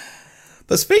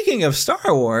 but speaking of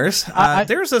Star Wars,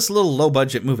 there's this little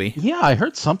low-budget movie. Yeah, I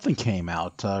heard something came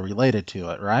out related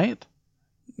to it, right?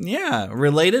 Yeah,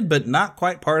 related, but not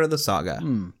quite part of the saga.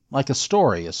 Like a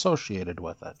story associated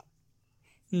with it.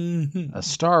 Mm-hmm. A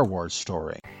Star Wars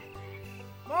story.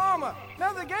 Mama,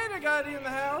 another gator got in the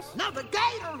house. Another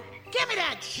gator? Give me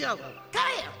that sugar. Come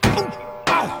here.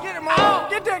 Get him, Mama.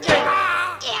 Get that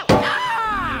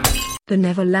gator. The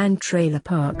Neverland Trailer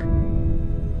Park.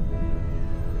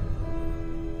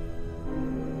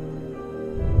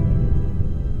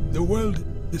 The world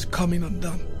is coming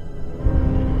undone.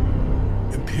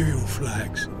 Imperial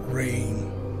flags reign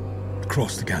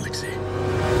across the galaxy.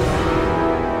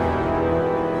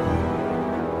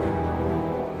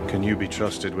 Can you be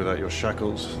trusted without your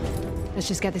shackles? Let's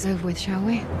just get this over with, shall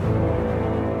we?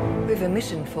 We've a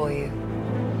mission for you.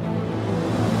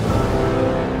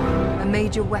 A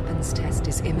major weapons test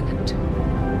is imminent.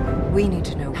 We need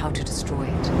to know how to destroy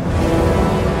it.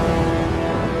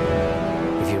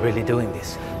 If you're really doing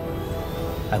this,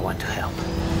 I want to help.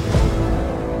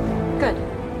 Good.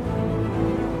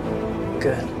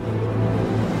 Good.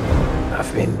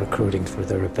 I've been recruiting for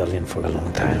the rebellion for a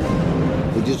long time.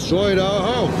 We destroyed our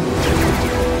home.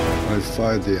 I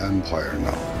fight the Empire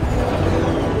now.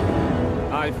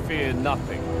 I fear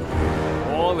nothing.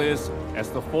 All is as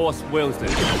the Force wills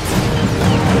it.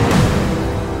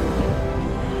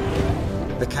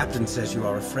 The captain says you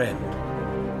are a friend.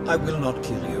 I will not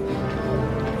kill you.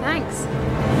 Thanks.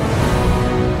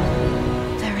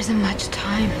 There isn't much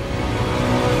time.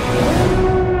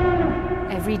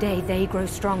 Every day they grow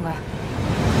stronger.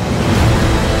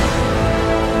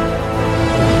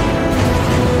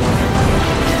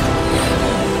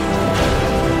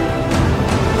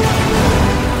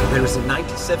 There is a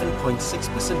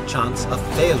 97.6% chance of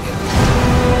failure.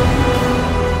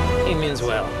 He means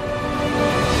well.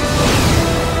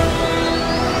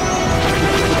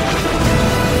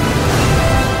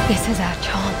 This is our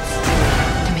chance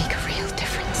to make a real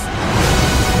difference.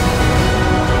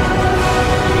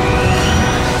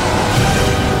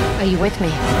 Are you with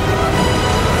me?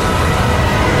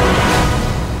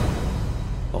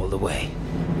 All the way.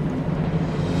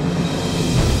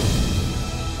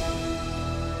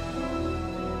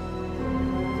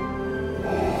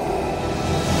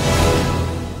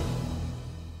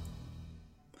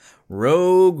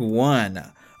 Rogue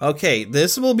One. Okay,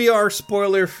 this will be our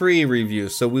spoiler-free review,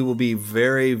 so we will be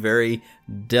very, very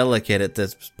delicate at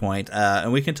this point.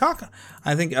 And we can talk,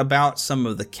 I think, about some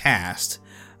of the cast,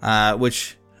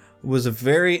 which was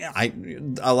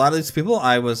a lot of these people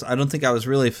I don't think I was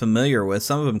really familiar with.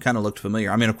 Some of them kind of looked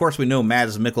familiar. I mean, of course, we know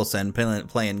Mads Mikkelsen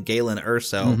playing Galen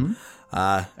Erso.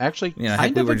 Actually,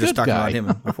 we were just talking about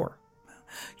him before.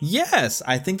 Yes,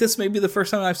 I think this may be the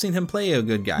first time I've seen him play a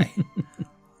good guy.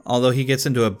 Although he gets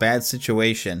into a bad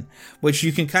situation, which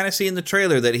you can kind of see in the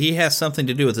trailer that he has something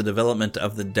to do with the development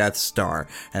of the Death Star.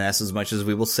 And that's as much as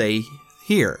we will say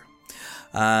here.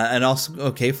 And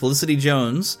also, Felicity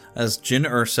Jones as Jyn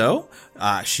Erso.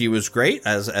 She was great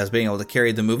as being able to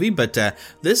carry the movie, but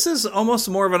this is almost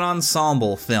more of an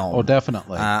ensemble film. Oh,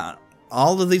 definitely.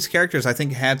 All of these characters, I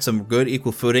think, had some good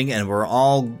equal footing and were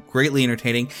all greatly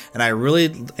entertaining. And I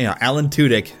really, Alan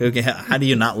Tudyk, how do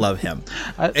you not love him?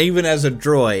 Even as a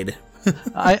droid.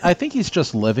 I think he's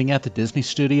just living at the Disney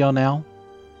studio now.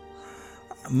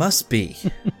 Must be.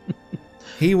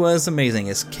 He was amazing.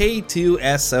 It's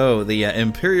K2SO, the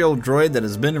Imperial droid that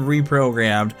has been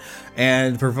reprogrammed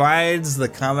and provides the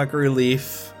comic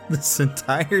relief this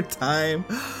entire time.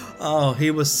 Oh, he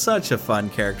was such a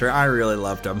fun character. I really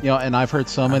loved him. And I've heard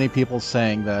so many people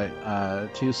saying that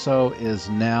Tuso is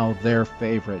now their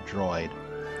favorite droid.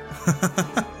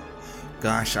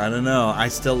 Gosh, I don't know. I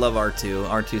still love R2.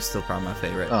 R2's still probably my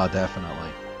favorite. Oh, definitely.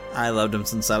 I loved him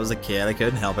since I was a kid. I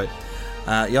couldn't help it.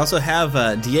 You also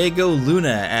have Diego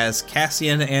Luna as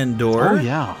Cassian Andor. Oh,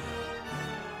 yeah.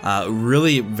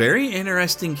 Really very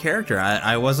interesting character.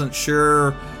 I wasn't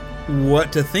sure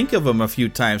what to think of him a few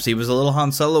times. He was a little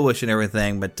Han Solo-ish and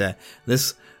everything, but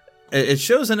it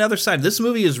shows another side. This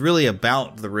movie is really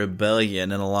about the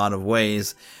rebellion in a lot of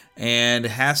ways, and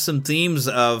has some themes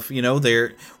of, I'm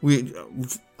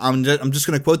just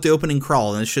going to quote the opening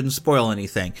crawl, and it shouldn't spoil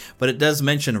anything, but it does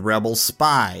mention rebel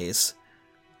spies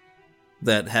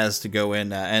that has to go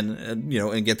in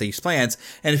and get these plans.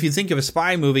 And if you think of a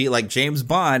spy movie like James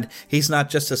Bond, he's not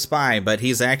just a spy, but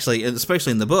he's actually,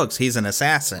 especially in the books, he's an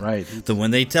assassin. Right. So when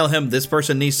they tell him this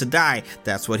person needs to die,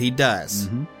 that's what he does.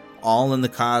 Mm-hmm. All in the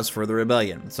cause for the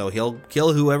rebellion. So he'll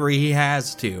kill whoever he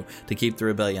has to keep the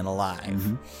rebellion alive.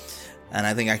 Mm-hmm. And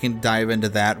I think I can dive into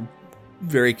that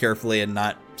very carefully and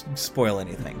not spoil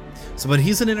anything. But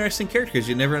he's an interesting character because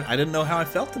I didn't know how I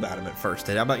felt about him at first.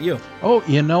 How about you? Oh,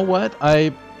 you know what?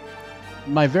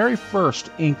 My very first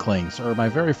inklings, or my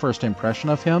very first impression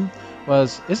of him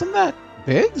was, isn't that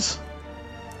Biggs?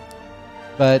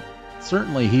 But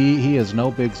certainly he is no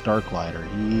Biggs Darklighter.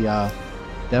 He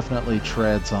definitely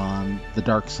treads on the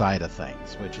dark side of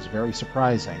things, which is very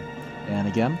surprising. And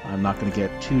again, I'm not going to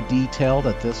get too detailed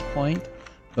at this point,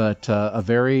 but a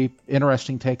very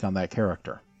interesting take on that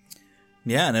character.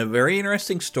 Yeah, and a very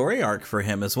interesting story arc for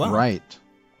him as well. Right.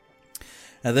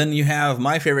 And then you have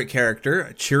my favorite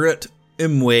character, Chirrut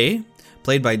Imwe,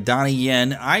 played by Donnie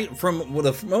Yen. From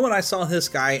the moment I saw this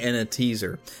guy in a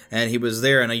teaser, and he was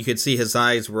there, and you could see his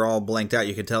eyes were all blanked out.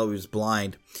 You could tell he was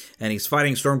blind. And he's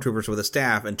fighting stormtroopers with a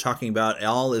staff and talking about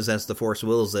all is as the Force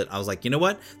wills it. I was like, you know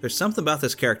what? There's something about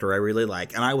this character I really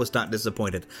like, and I was not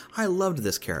disappointed. I loved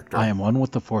this character. I am one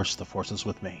with the Force is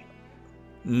with me.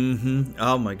 Mm-hmm.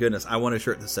 Oh, my goodness. I want a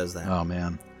shirt that says that. Oh,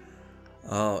 man.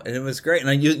 Oh, and it was great.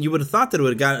 And you would have thought that it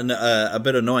would have gotten a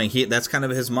bit annoying. That's kind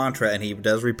of his mantra, and he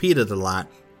does repeat it a lot.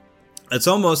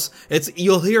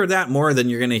 You'll hear that more than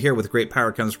you're going to hear with great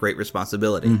power comes great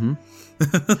responsibility. Mm-hmm.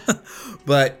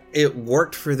 But it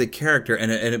worked for the character,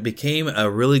 and it became a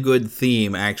really good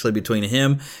theme, actually, between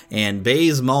him and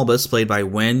Baze Malbus, played by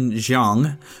Wen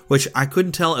Zhang, which I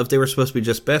couldn't tell if they were supposed to be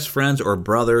just best friends or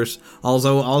brothers.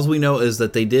 Although all we know is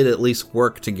that they did at least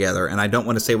work together, and I don't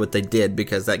want to say what they did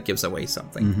because that gives away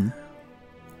something. Mm-hmm.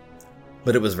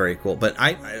 But it was very cool. But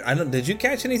I don't. Did you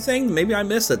catch anything? Maybe I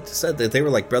missed it. Said that they were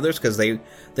like brothers because they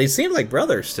seemed like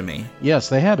brothers to me. Yes,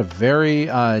 they had a very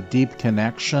deep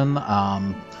connection.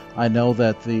 I know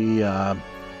that the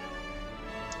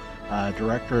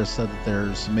director has said that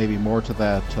there's maybe more to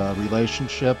that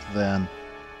relationship than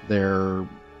they're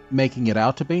making it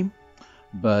out to be.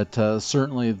 But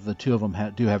certainly the two of them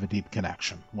do have a deep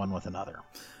connection, one with another.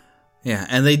 Yeah,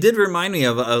 and they did remind me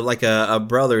of like a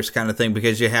brothers kind of thing,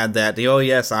 because you had that, oh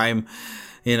yes, I'm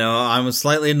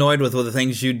slightly annoyed with the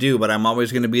things you do, but I'm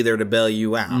always going to be there to bail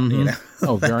you out. Mm-hmm.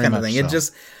 Oh, very kind much of thing.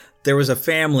 So. There was a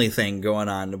family thing going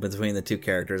on between the two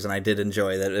characters, and I did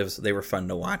enjoy that. They were fun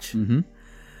to watch. Mm-hmm.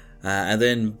 And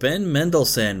then Ben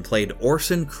Mendelsohn played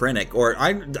Orson Krennic, or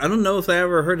I don't know if I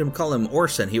ever heard him call him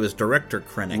Orson. He was Director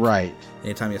Krennic. Right.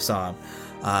 Anytime you saw him.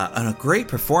 And a great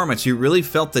performance. You really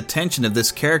felt the tension of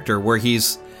this character where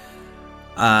he's,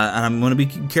 and I'm going to be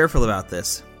careful about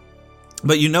this,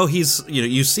 but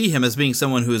you see him as being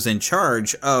someone who's in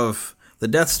charge of the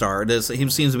Death Star. He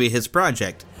seems to be his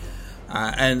project.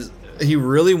 And he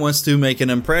really wants to make an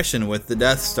impression with the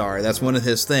Death Star. That's one of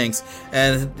his things.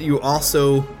 And you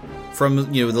also, from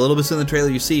the little bits in the trailer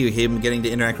you see him getting to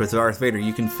interact with Darth Vader,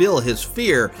 you can feel his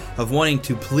fear of wanting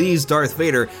to please Darth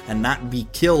Vader and not be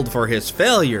killed for his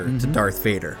failure to Darth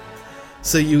Vader.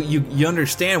 So you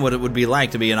understand what it would be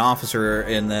like to be an officer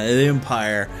in the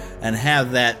Empire and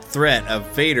have that threat of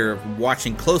Vader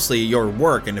watching closely your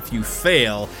work, and if you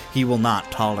fail, he will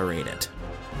not tolerate it.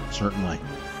 Certainly.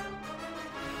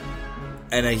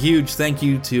 And a huge thank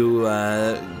you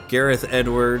to Gareth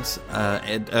Edwards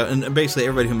and basically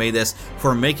everybody who made this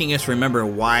for making us remember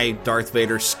why Darth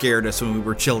Vader scared us when we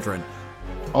were children.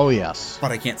 Oh, yes.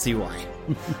 But I can't see why.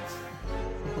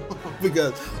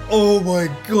 Because, oh my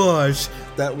gosh,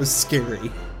 that was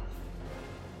scary.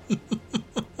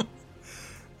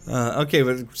 Okay,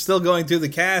 but still going through the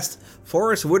cast.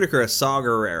 Forrest Whitaker as Saw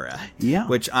Gerrera. Yeah.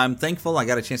 Which I'm thankful I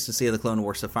got a chance to see in the Clone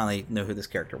Wars to finally know who this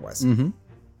character was. Mm-hmm.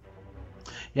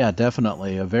 Yeah,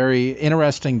 definitely. A very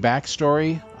interesting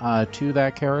backstory to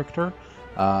that character.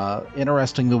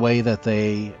 Interesting the way that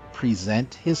they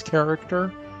present his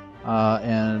character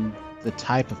and the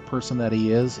type of person that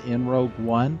he is in Rogue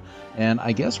One. And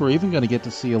I guess we're even going to get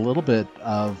to see a little bit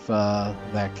of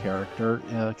that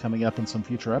character coming up in some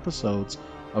future episodes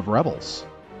of Rebels.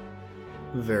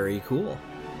 Very cool.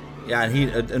 Yeah,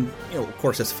 and of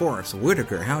course, it's Forrest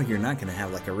Whitaker. How you're not going to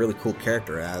have like a really cool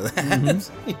character out of that?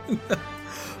 Mm-hmm.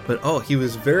 But he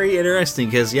was very interesting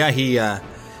because he,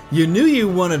 you knew you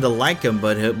wanted to like him,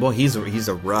 but he's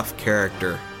a rough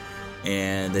character,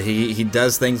 and he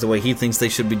does things the way he thinks they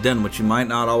should be done, which you might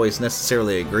not always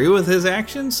necessarily agree with his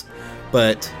actions,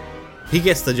 but he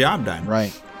gets the job done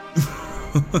right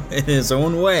in his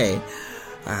own way.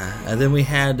 And then we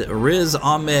had Riz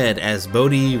Ahmed as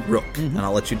Bodhi Rook, and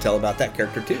I'll let you tell about that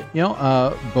character too.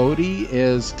 Bodhi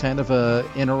is kind of a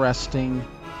interesting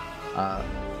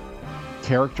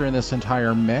character in this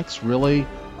entire mix. Really,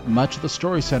 much of the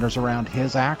story centers around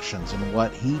his actions and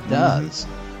what he does.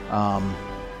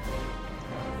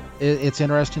 It's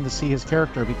interesting to see his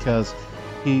character because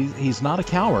he's not a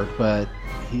coward, but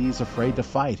he's afraid to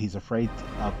fight. He's afraid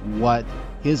of what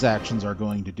his actions are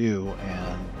going to do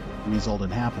and result in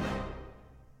happening.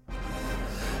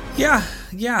 Yeah,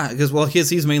 because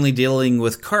he's mainly dealing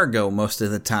with cargo most of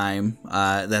the time.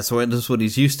 That's what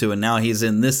he's used to, and now he's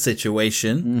in this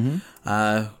situation.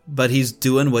 But he's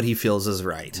doing what he feels is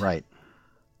right. Right.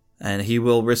 And he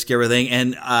will risk everything.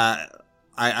 And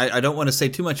I don't want to say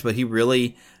too much, but he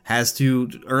really has to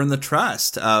earn the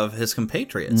trust of his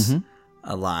compatriots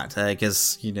a lot,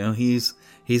 because he's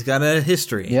got a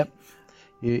history. Yep.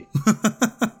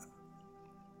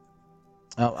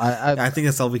 I think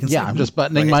that's all we can say. Yeah, I'm just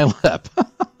buttoning my lip.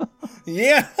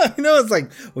 Yeah, I know. It's like,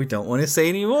 we don't want to say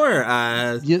any more.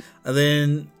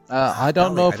 Then I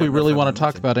don't know if we really want to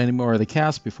talk about any more of the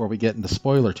cast before we get into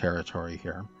spoiler territory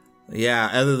here.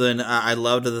 Yeah, other than I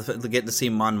loved to get to see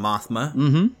Mon Mothma.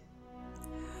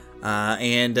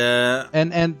 And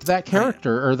that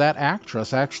character or that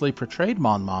actress actually portrayed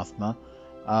Mon Mothma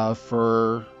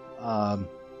for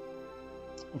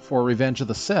Revenge of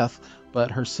the Sith, but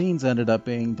her scenes ended up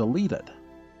being deleted.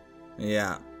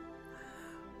 Yeah.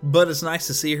 But it's nice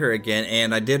to see her again,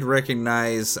 and I did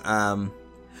recognize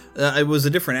it was a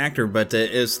different actor, but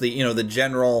it's the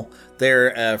general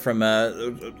there from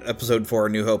episode 4,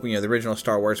 New Hope, the original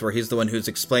Star Wars, where he's the one who's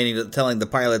telling the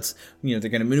pilots, they're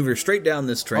going to maneuver straight down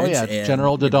this trench. Oh yeah, and,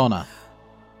 General Dodonna.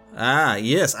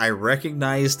 Yes, I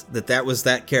recognized that was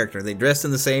that character. They dressed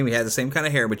in the same, he had the same kind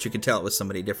of hair, but you could tell it was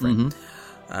somebody different.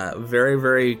 Very,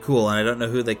 very cool, and I don't know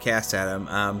who they cast at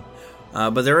him.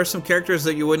 But there are some characters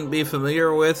that you wouldn't be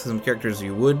familiar with, some characters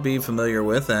you would be familiar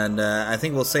with, and I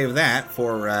think we'll save that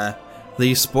for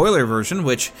the spoiler version,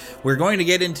 which we're going to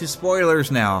get into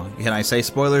spoilers now. Can I say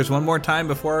spoilers one more time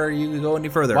before you go any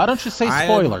further? Why don't you say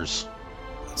spoilers?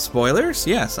 Spoilers?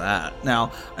 Yes.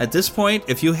 Now, at this point,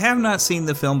 if you have not seen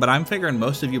the film, but I'm figuring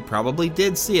most of you probably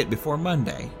did see it before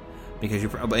Monday, because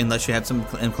unless you had some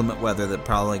inclement weather that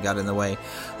probably got in the way.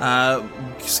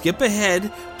 Skip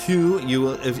ahead to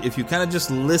if you kind of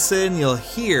just listen, you'll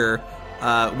hear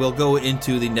we'll go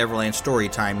into the Neverland story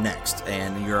time next,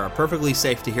 and you're perfectly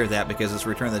safe to hear that because it's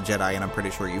Return of the Jedi, and I'm pretty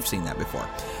sure you've seen that before.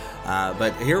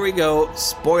 But here we go,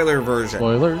 spoiler version.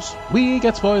 Spoilers. We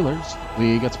get spoilers.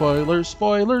 We get spoilers.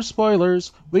 Spoilers.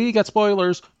 Spoilers. We get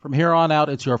spoilers. From here on out,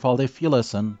 it's your fault if you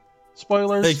listen.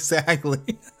 Spoilers. Exactly.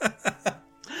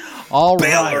 All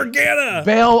Bail right. Organa.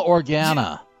 Bail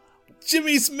Organa.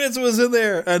 Jimmy Smith was in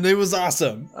there, and it was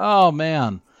awesome. Oh,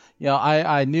 man.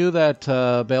 I knew that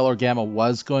Bail Organa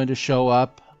was going to show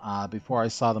up before I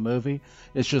saw the movie.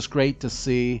 It's just great to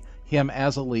see him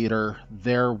as a leader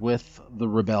there with the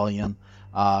rebellion.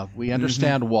 We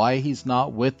understand why he's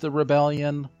not with the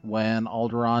rebellion when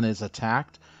Alderaan is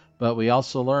attacked, but we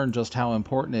also learn just how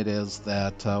important it is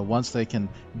that once they can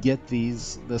get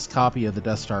this copy of the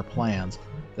Death Star plans,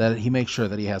 that he makes sure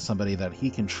that he has somebody that he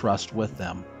can trust with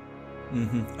them.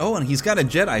 Oh, and he's got a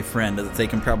Jedi friend that they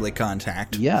can probably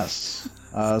contact. Yes.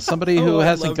 Somebody who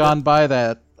hasn't gone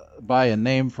by a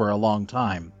name for a long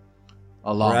time.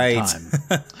 A long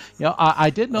time. I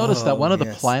did notice that one of the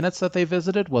planets that they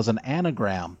visited was an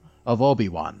anagram of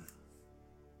Obi-Wan.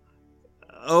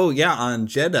 Oh, yeah, on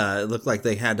Jeddah, it looked like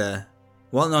they had a...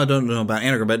 Well, no, I don't know about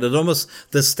anagram, but it almost...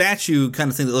 The statue kind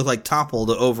of thing that looked like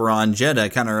toppled over on Jeddah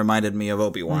kind of reminded me of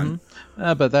Obi-Wan.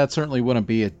 But that certainly wouldn't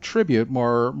be a tribute,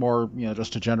 more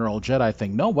just a general Jedi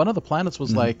thing. No, one of the planets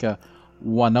was like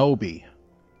Wanobi,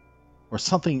 or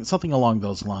something along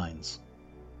those lines.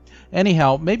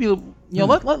 Anyhow, maybe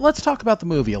let's talk about the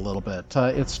movie a little bit.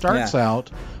 It starts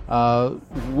out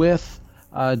with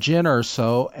Jyn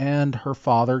Erso and her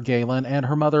father Galen and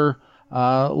her mother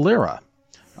Lyra,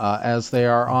 as they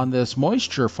are on this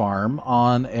moisture farm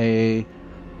on a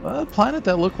planet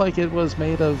that looked like it was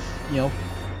made of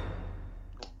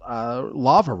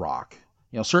lava rock.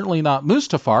 Certainly not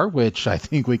Mustafar, which I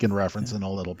think we can reference in a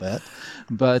little bit.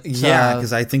 But yeah,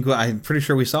 because I'm pretty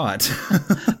sure we saw it.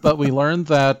 But we learned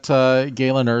that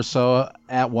Galen Erso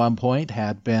at one point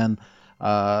had been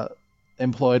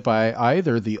employed by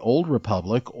either the Old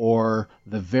Republic or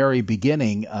the very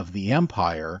beginning of the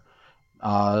Empire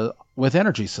with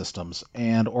energy systems.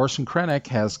 And Orson Krennic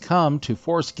has come to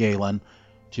force Galen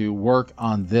to work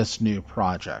on this new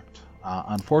project.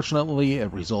 Unfortunately,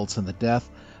 it results in the death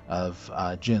of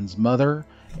Jyn's mother,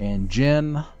 and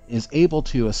Jyn is able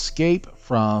to escape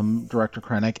from Director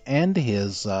Krennic and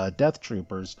his Death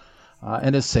Troopers,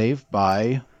 and is saved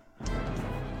by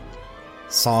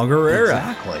Saw Gerrera.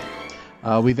 Exactly.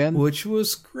 Which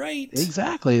was great.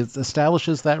 Exactly. It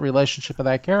establishes that relationship of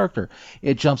that character.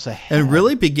 It jumps ahead. And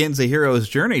really begins a hero's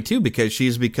journey, too, because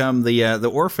she's become the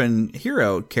orphan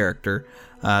hero character.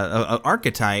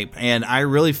 Archetype, and I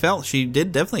really felt she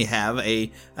did definitely have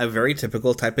a very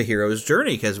typical type of hero's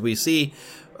journey, because we see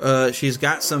she's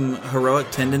got some heroic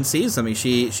tendencies. I mean,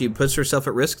 she puts herself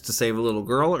at risk to save a little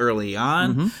girl early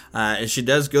on, and she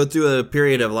does go through a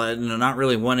period of not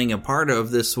really wanting a part of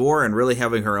this war and really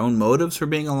having her own motives for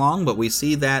being along, but we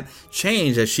see that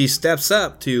change as she steps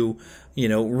up to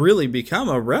really become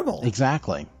a rebel.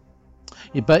 Exactly.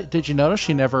 But did you notice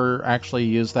she never actually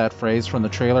used that phrase from the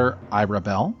trailer, I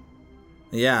rebel?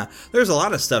 Yeah, there's a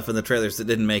lot of stuff in the trailers that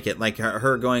didn't make it, like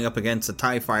her going up against a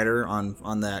TIE fighter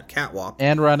on that catwalk.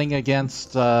 And running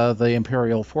against the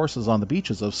Imperial forces on the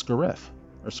beaches of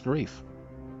Scarif.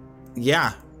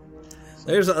 Yeah.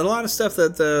 There's a lot of stuff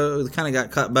that kind of got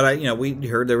cut, but we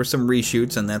heard there were some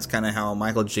reshoots, and that's kind of how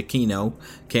Michael Giacchino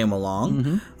came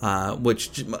along.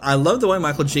 Which I love the way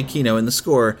Michael Giacchino in the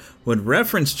score would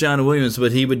reference John Williams,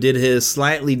 but he did his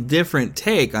slightly different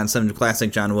take on some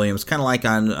classic John Williams, kind of like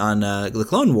on the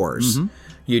Clone Wars.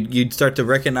 You'd start to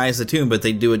recognize the tune, but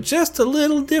they do it just a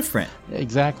little different.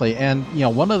 Exactly, and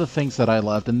one of the things that I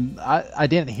loved, and I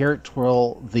didn't hear it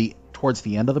towards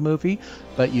the end of the movie,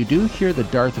 but you do hear the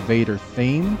Darth Vader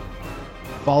theme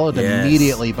followed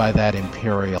immediately by that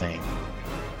Imperial theme.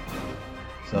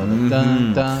 So the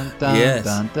dun dun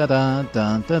dun dun dun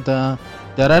dun dun dun dun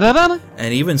dun dun dun,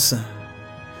 and even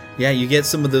you get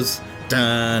some of those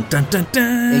dun dun dun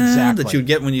dun that you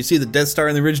get when you see the Death Star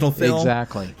in the original film.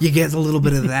 Exactly, you get a little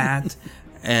bit of that.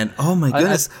 And oh my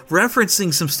goodness,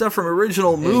 referencing some stuff from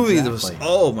original movie. Exactly.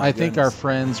 I think our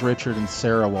friends Richard and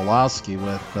Sarah Wolowski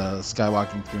with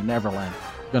Skywalking Through Neverland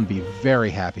are going to be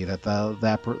very happy that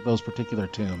those particular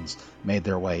tunes made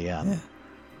their way in. Yeah.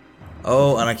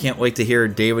 Oh, and I can't wait to hear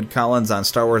David Collins on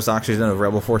Star Wars Oxygen of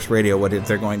Rebel Force Radio, what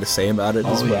they're going to say about it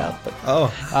as well. But,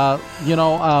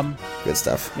 good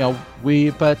stuff.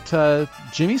 But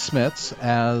Jimmy Smits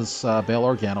as Bail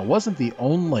Organa wasn't the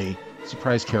only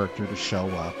surprise character to show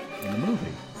up in the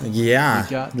movie.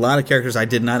 Yeah, a lot of characters I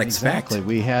did not expect. Exactly.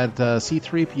 We had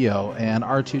C-3PO and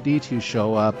R2-D2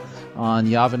 show up on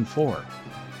Yavin 4.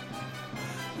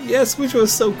 Yes, which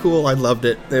was so cool. I loved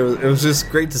it. It was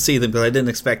just great to see them, because I didn't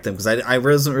expect them, because I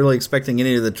wasn't really expecting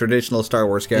any of the traditional Star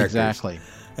Wars characters. Exactly.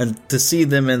 And to see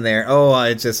them in there,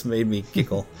 it just made me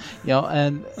giggle.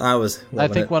 And I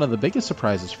think one of the biggest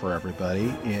surprises for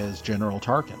everybody is General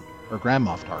Tarkin, or Grand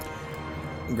Moff Tarkin.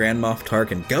 Grand Moff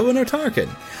Tarkin, Governor Tarkin,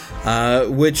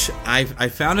 which I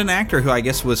found an actor who I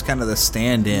guess was kind of the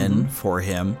stand-in for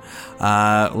him.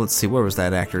 Let's see, what was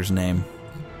that actor's name?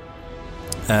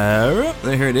 Here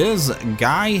it is,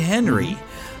 Guy Henry.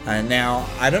 Now,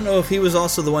 I don't know if he was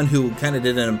also the one who kind of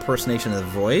did an impersonation of the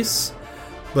voice,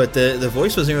 but the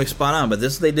voice was nearly spot on. But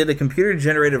they did a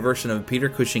computer-generated version of Peter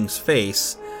Cushing's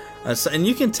face, and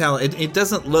you can tell it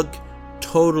doesn't look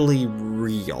totally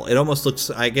real. It almost looks,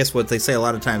 I guess what they say a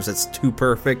lot of times, it's too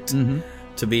perfect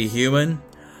to be human,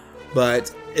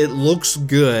 but it looks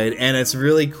good, and it's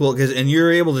really cool, and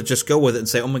you're able to just go with it and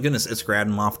say, oh my goodness, it's Grand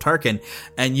Moff Tarkin,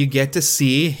 and you get to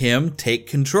see him take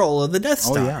control of the Death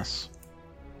Star. Oh, yes.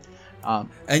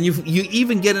 And you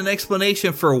even get an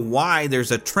explanation for why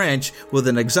there's a trench with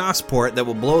an exhaust port that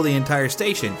will blow the entire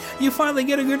station. You finally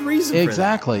get a good reason for that.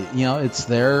 Exactly. It's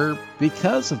there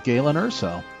because of Galen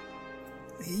Erso.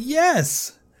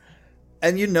 Yes.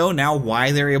 And you know now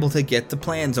why they're able to get the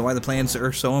plans and why the plans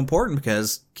are so important,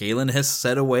 because Galen has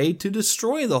set a way to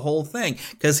destroy the whole thing,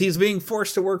 because he's being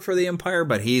forced to work for the Empire,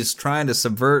 but he's trying to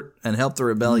subvert and help the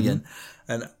rebellion.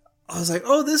 And I was like,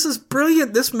 oh, this is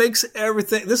brilliant. This makes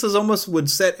everything, this is almost would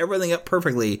set everything up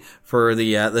perfectly for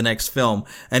the next film.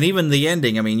 And even the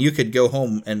ending, I mean, you could go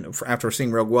home and after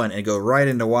seeing Rogue One and go right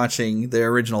into watching the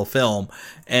original film,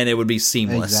 and it would be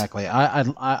seamless. Exactly.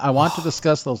 I want to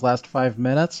discuss those last 5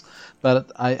 minutes, but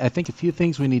I think a few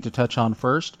things we need to touch on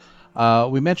first.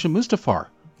 We mentioned Mustafar.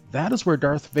 That is where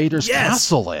Darth Vader's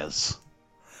castle is.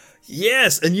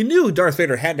 Yes, and you knew Darth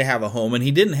Vader had to have a home, and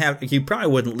he probably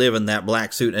wouldn't live in that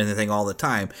black suit and anything all the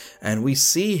time. And we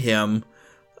see him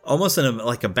almost in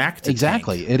like a back to tank.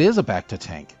 It is a back to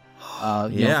tank.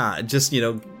 Just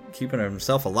keeping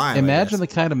himself alive. Imagine the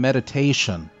kind of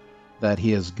meditation that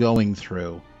he is going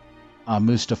through on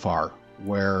Mustafar,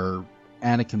 where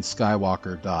Anakin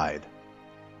Skywalker died.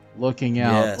 Looking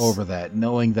out over that,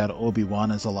 knowing that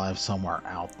Obi-Wan is alive somewhere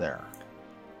out there.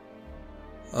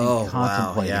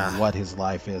 Contemplating what his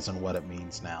life is and what it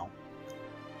means now.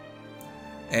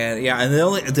 And and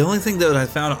the only thing that I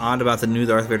found odd about the new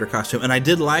Darth Vader costume, and I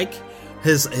did like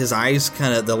his eyes,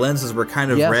 kind of the lenses were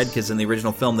kind of red, because in the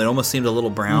original film they almost seemed a little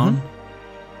brown,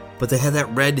 but they had that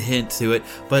red hint to it.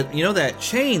 But that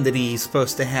chain that he's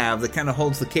supposed to have that kind of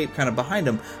holds the cape kind of behind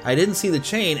him, I didn't see the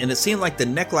chain, and it seemed like the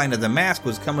neckline of the mask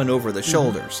was coming over the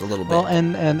shoulders a little bit. Well,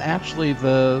 and actually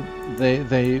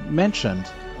they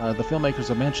mentioned. The filmmakers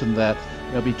have mentioned that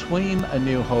between A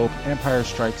New Hope, Empire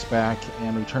Strikes Back,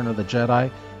 and Return of the Jedi,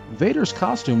 Vader's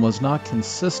costume was not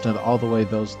consistent all the way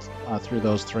through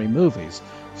those three movies.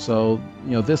 So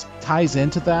this ties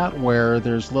into that, where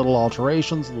there's little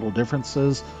alterations, little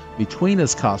differences between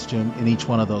his costume in each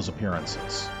one of those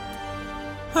appearances.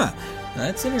 Huh,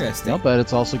 that's interesting. But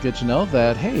it's also good to know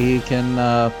that, hey, he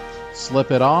can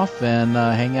slip it off and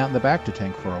hang out in the back to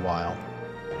tank for a while.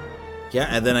 Yeah,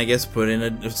 and then I guess put in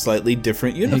a slightly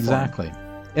different uniform. Exactly.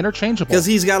 Interchangeable. Because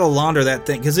he's got to launder that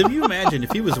thing. Because if you imagine,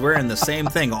 if he was wearing the same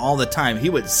thing all the time, he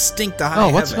would stink to high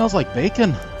heaven. Oh, what smells like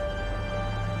bacon?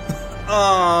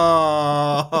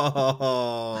 Oh.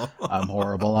 I'm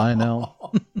horrible, I know.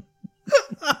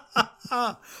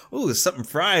 Ooh, there's something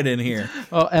fried in here.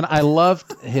 Oh, and I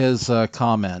loved his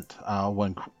comment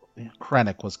when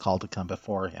Krennic was called to come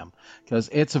before him. Because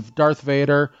it's of Darth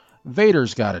Vader.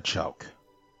 Vader's got to choke.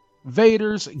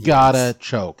 Vader's gotta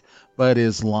choke. But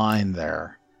his line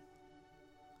there,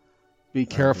 be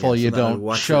careful you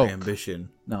don't choke. Your ambition.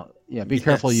 No, be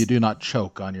careful you do not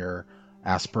choke on your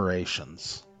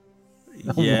aspirations.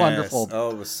 Wonderful.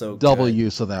 Oh, it was so double good.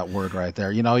 Use of that word right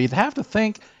there. You'd have to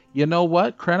think,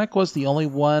 what? Krennic was the only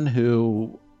one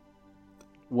who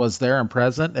was there and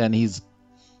present, and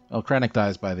Krennic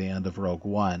dies by the end of Rogue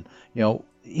One.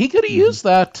 He could have used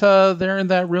that there in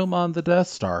that room on the Death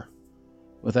Star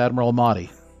with Admiral Motti.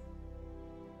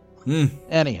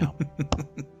 Anyhow.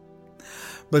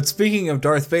 But speaking of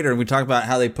Darth Vader, and we talk about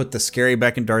how they put the scary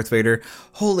back in Darth Vader,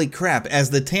 holy crap, as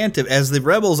the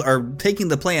rebels are taking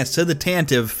the plans to the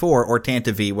Tantive 4, or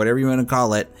Tantive, whatever you want to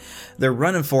call it, they're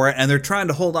running for it, and they're trying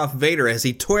to hold off Vader as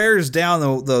he tears down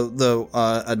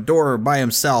a door by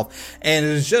himself, and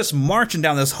is just marching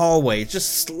down this hallway,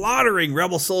 just slaughtering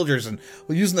rebel soldiers, and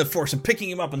using the Force, and picking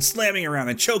him up, and slamming around,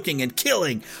 and choking, and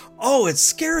killing. Oh, it's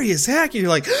scary as heck. You're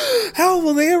like, how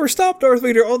will they ever stop Darth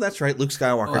Vader? Oh, that's right, Luke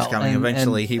Skywalker's coming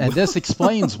eventually. And this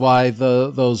explains why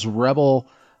those rebel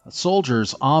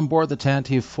soldiers on board the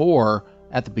Tantive 4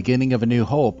 at the beginning of A New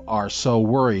Hope are so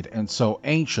worried and so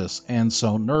anxious and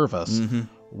so nervous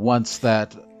once the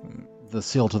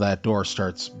seal to that door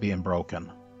starts being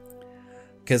broken.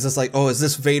 Because it's like, oh, is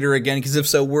this Vader again? Because if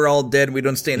so, we're all dead and we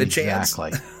don't stand a chance.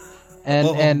 Exactly.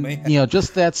 And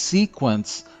just that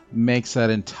sequence makes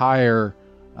that entire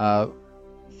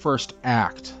first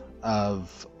act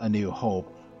of A New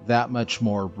Hope that much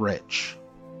more rich.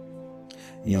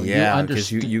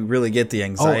 Because you really get the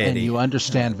anxiety. And you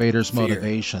understand Vader's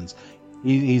motivations.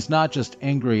 He's not just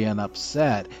angry and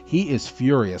upset. He is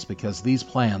furious because these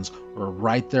plans were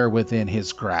right there within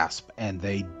his grasp, and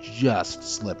they just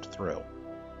slipped through.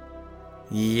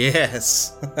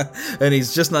 Yes. And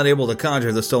he's just not able to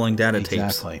conjure the stolen data tapes.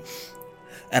 Exactly.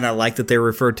 And I like that they're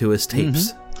referred to as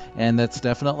tapes. And that's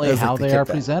definitely how they are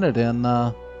presented in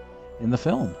the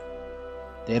film.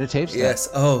 Data tapes. Yes.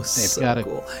 Oh, so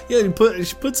cool. Yeah,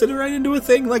 she puts it right into a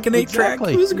thing like an 8-track.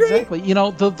 It was great. Exactly. You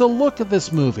know, the look of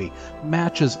this movie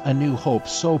matches A New Hope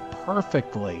so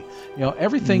perfectly. You know,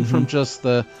 everything from just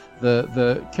the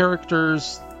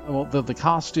characters, well, the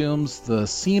costumes, the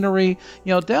scenery,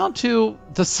 you know, down to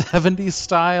the 70s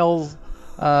style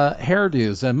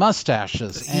hairdos and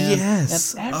mustaches and,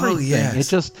 yes. and everything. Oh, yes. It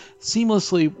just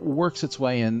seamlessly works its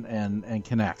way in and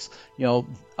connects. You know,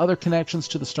 other connections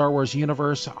to the Star Wars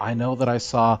universe. I know that I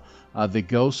saw the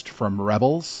Ghost from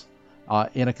Rebels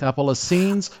in a couple of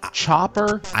scenes.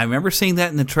 Chopper. I remember seeing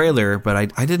that in the trailer, but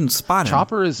I didn't spot him.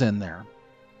 Chopper is in there.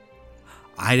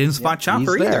 I didn't spot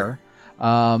Chopper he's either. There.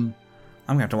 I'm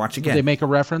going to have to watch again. They make a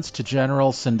reference to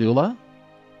General Syndulla,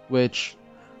 which...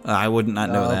 I would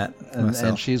not know that.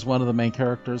 And she's one of the main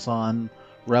characters on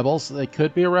Rebels. It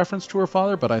could be a reference to her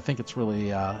father, but I think it's really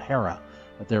Hera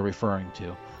that they're referring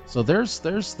to. So there's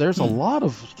a lot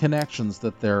of connections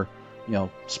that they're, you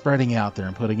know, spreading out there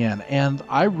and putting in. And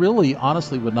I really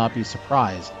honestly would not be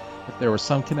surprised if there was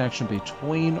some connection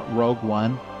between Rogue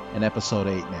One and Episode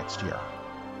 8 next year.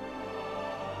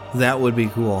 That would be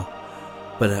cool.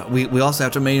 But we also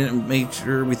have to make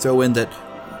sure we throw in that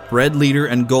Red Leader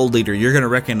and Gold Leader, you're going to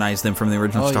recognize them from the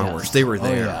original Star Wars. They were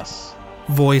there. Oh, yes.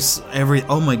 Voice,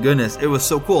 oh my goodness, it was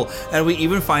so cool. And we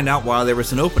even find out why there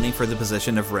was an opening for the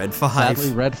position of Red 5.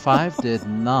 Sadly, Red 5 did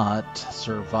not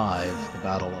survive the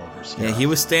battle over Scarif. Yeah, he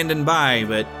was standing by,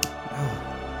 but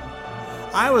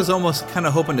I was almost kind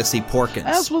of hoping to see Porkins.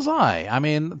 As was I. I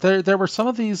mean, there were some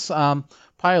of these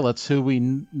pilots who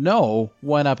we know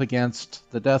went up against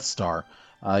the Death Star.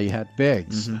 You had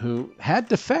Biggs, who had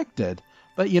defected,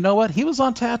 but you know what? He was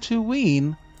on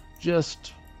Tatooine,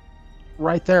 just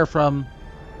right there from,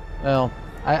 well,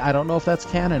 I don't know if that's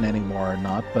canon anymore or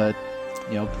not, but,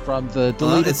 you know, from the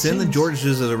deleted it's scenes. in the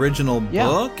George's original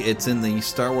book. It's in the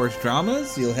Star Wars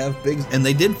dramas. You'll have Biggs, and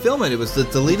they did film it. It was the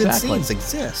deleted scenes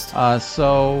exist.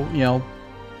 So, you know,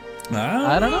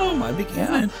 I don't know. Might be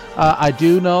canon. I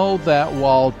do know that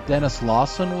while Dennis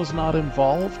Lawson was not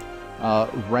involved,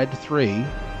 Red 3,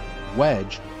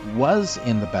 Wedge, was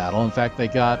in the battle. In fact, they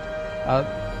got...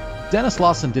 Dennis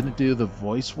Lawson didn't do the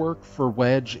voice work for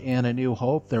Wedge in A New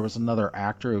Hope. There was another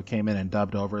actor who came in and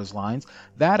dubbed over his lines.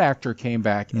 That actor came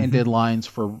back and did lines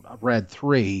for Red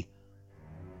 3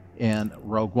 in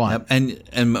Rogue One. Yep.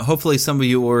 And hopefully some of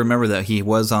you will remember that he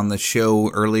was on the show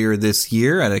earlier this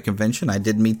year at a convention. I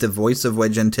did meet the voice of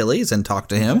Wedge Antilles and talk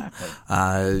to him.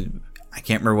 Exactly. I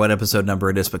can't remember what episode number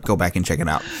it is, but go back and check it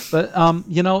out. But,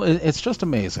 you know, it's just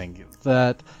amazing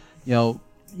that, you know,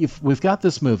 we've got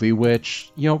this movie which,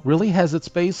 you know, really has its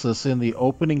basis in the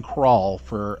opening crawl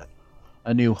for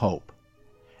A New Hope.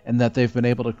 And that they've been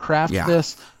able to craft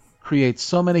this, create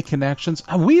so many connections.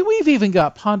 And we've even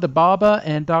got Ponda Baba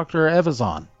and Dr.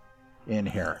 Evazan in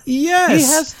here. Yes!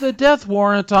 He has the death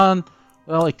warrant on,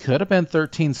 well, it could have been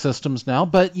 13 systems now,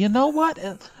 but you know what?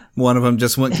 One of them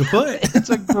just went kaput. It's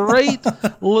a great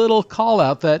little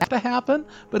call-out that had to happen,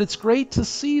 but it's great to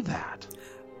see that.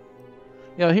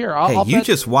 You know, here, I'll you bet,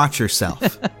 just watch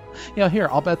yourself. You know, here,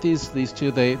 I'll bet these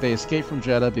two, they escape from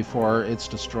Jeddah before it's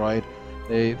destroyed.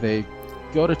 They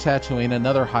go to Tatooine,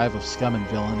 another hive of scum and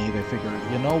villainy. They figure,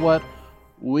 you know what?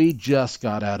 We just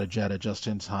got out of Jeddah just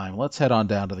in time. Let's head on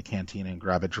down to the cantina and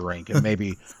grab a drink and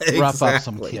maybe rough up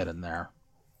some kid in there.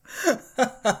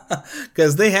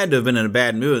 Because they had to have been in a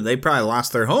bad mood. They probably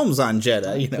lost their homes on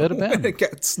Jeddah. You know, could have been.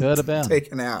 Could have been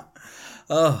taken out.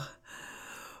 Oh,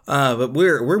 but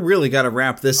we're really got to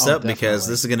wrap this up definitely. Because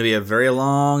this is going to be a very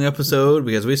long episode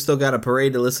because we still got a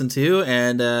parade to listen to,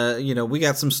 and you know, we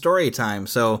got some story time.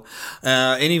 So,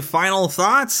 any final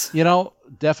thoughts? You know,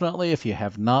 definitely, if you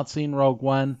have not seen Rogue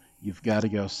One, you've got to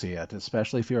go see it,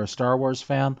 especially if you're a Star Wars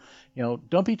fan. You know,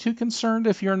 don't be too concerned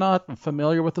if you're not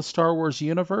familiar with the Star Wars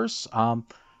universe.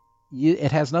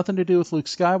 It has nothing to do with Luke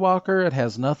Skywalker. It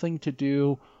has nothing to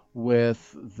do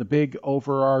with the big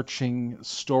overarching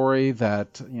story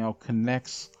that, you know,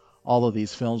 connects all of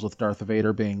these films with Darth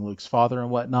Vader being Luke's father and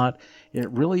whatnot. It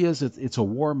really is. It's a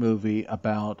war movie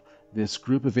about this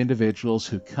group of individuals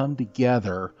who come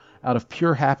together out of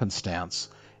pure happenstance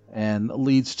and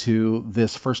leads to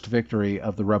this first victory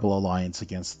of the Rebel Alliance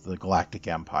against the Galactic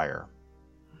Empire.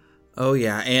 Oh,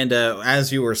 yeah. And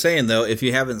as you were saying, though, if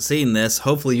you haven't seen this,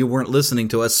 hopefully you weren't listening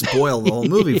to us spoil the whole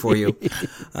movie for you.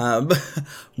 But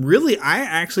really, I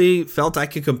actually felt I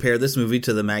could compare this movie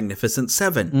to The Magnificent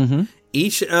Seven. Mm-hmm.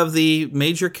 Each of the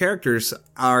major characters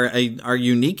are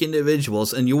unique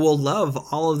individuals, and you will love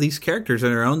all of these characters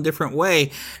in their own different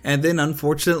way. And then,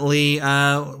 unfortunately,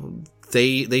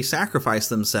 they sacrifice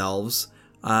themselves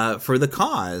for the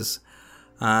cause.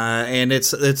 And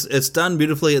it's done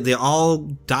beautifully. They all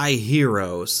die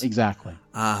heroes. Exactly.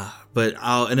 But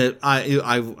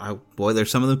boy,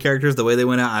 there's some of the characters, the way they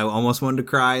went out, I almost wanted to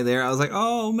cry there. I was like,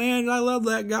 oh man, I love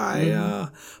that guy.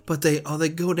 Mm-hmm. But they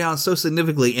go down so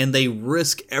significantly, and they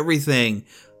risk everything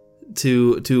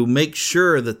to make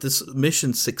sure that this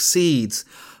mission succeeds.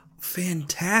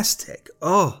 Fantastic.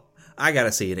 Oh, I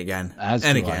gotta see it again. As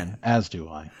do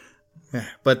I.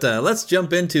 But let's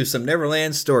jump into some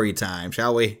Neverland story time,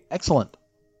 shall we? Excellent.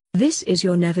 This is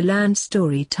your Neverland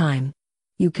story time.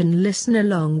 You can listen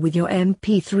along with your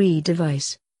MP3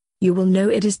 device. You will know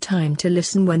it is time to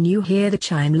listen when you hear the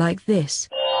chime like this.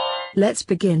 Let's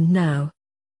begin now.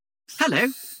 Hello,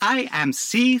 I am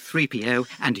C-3PO,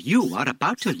 and you are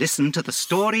about to listen to the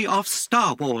story of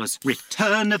Star Wars: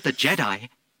 Return of the Jedi.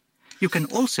 You can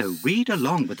also read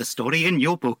along with the story in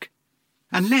your book.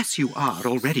 Unless you are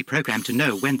already programmed to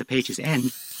know when the pages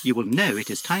end, you will know it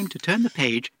is time to turn the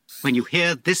page when you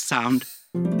hear this sound.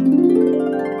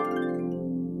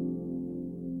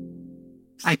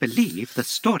 I believe the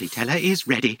storyteller is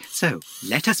ready, so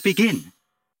let us begin.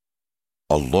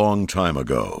 A long time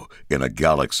ago, in a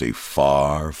galaxy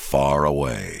far, far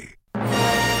away.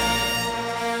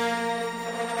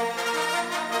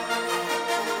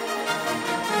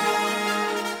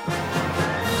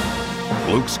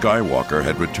 Luke Skywalker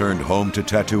had returned home to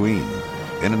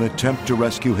Tatooine in an attempt to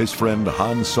rescue his friend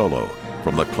Han Solo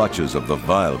from the clutches of the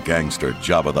vile gangster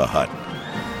Jabba the Hutt.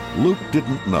 Luke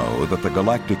didn't know that the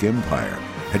Galactic Empire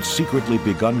had secretly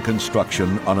begun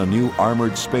construction on a new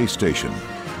armored space station,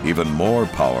 even more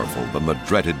powerful than the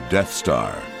dreaded Death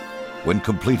Star. When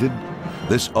completed,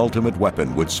 this ultimate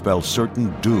weapon would spell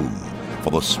certain doom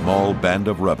for the small band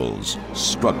of rebels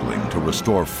struggling to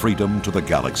restore freedom to the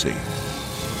galaxy.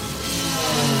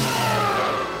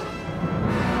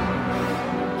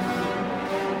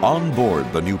 On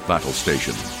board the new battle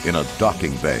station, in a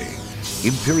docking bay,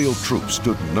 Imperial troops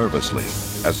stood nervously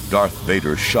as Darth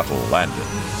Vader's shuttle landed.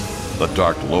 The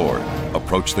Dark Lord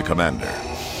approached the commander.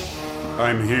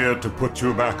 I'm here to put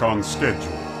you back on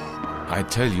schedule. I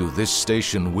tell you, this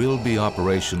station will be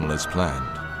operational as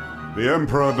planned. The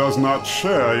Emperor does not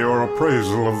share your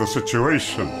appraisal of the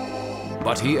situation.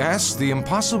 But he asks the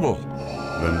impossible.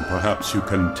 Then perhaps you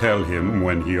can tell him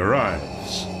when he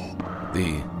arrives.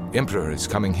 The Emperor is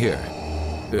coming here.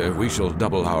 We shall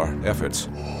double our efforts.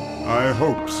 I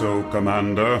hope so,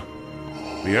 Commander.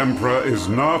 The Emperor is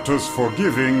not as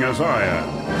forgiving as I am.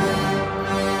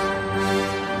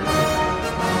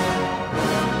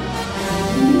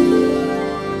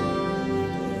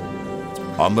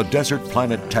 On the desert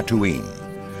planet Tatooine,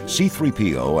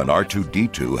 C-3PO and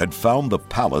R2-D2 had found the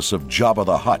palace of Jabba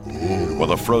the Hutt, where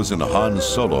the frozen Han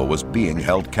Solo was being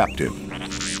held captive.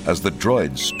 As the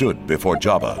droids stood before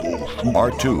Jabba,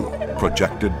 R2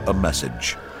 projected a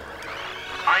message.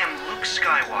 I am Luke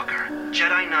Skywalker,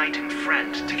 Jedi Knight and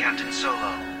friend to Captain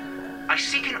Solo. I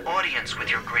seek an audience with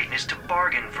your greatness to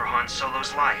bargain for Han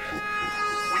Solo's life.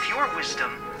 With your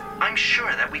wisdom, I'm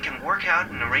sure that we can work out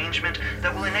an arrangement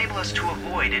that will enable us to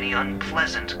avoid any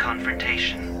unpleasant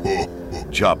confrontation.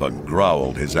 Jabba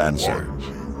growled his answer.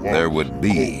 There would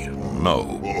be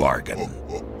no bargain.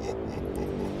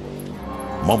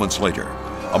 Moments later,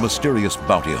 a mysterious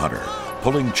bounty hunter,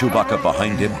 pulling Chewbacca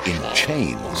behind him in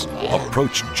chains,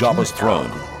 approached Jabba's throne.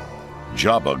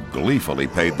 Jabba gleefully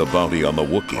paid the bounty on the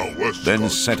Wookiee, then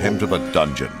sent him to the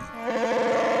dungeon.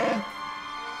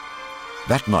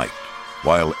 That night,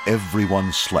 while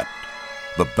everyone slept,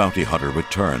 the bounty hunter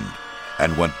returned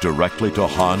and went directly to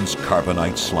Han's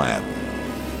carbonite slab.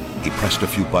 He pressed a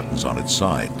few buttons on its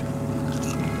side,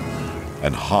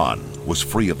 and Han was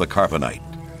free of the carbonite.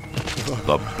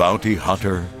 The bounty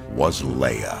hunter was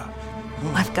Leia.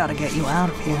 I've got to get you out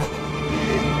of here.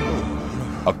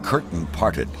 A curtain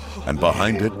parted, and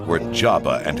behind it were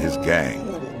Jabba and his gang.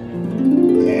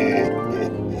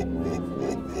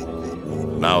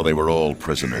 Now they were all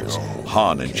prisoners.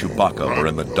 Han and Chewbacca were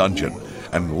in the dungeon,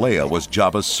 and Leia was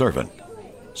Jabba's servant.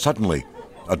 Suddenly,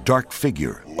 a dark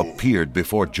figure appeared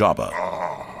before Jabba.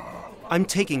 I'm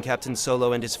taking Captain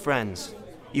Solo and his friends.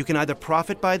 You can either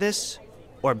profit by this,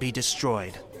 or be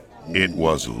destroyed. It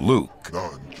was Luke.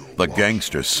 The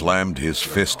gangster slammed his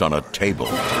fist on a table,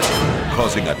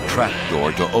 causing a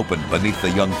trapdoor to open beneath the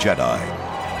young Jedi.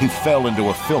 He fell into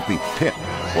a filthy pit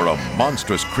where a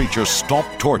monstrous creature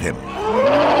stomped toward him.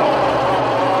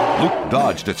 Luke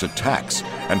dodged its attacks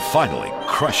and finally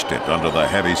crushed it under the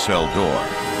heavy cell door.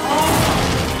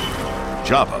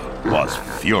 Jabba was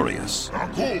furious.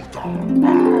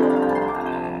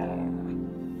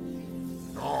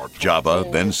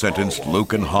 Jabba then sentenced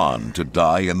Luke and Han to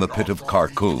die in the pit of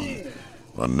Carkoon,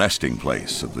 the nesting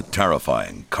place of the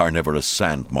terrifying carnivorous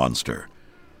sand monster.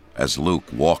 As Luke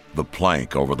walked the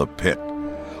plank over the pit,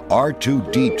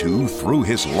 R2-D2 threw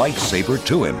his lightsaber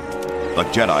to him. The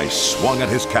Jedi swung at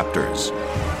his captors.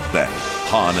 Then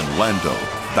Han and Lando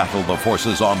battled the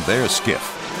forces on their skiff,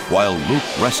 while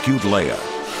Luke rescued Leia.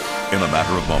 In a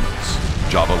matter of moments,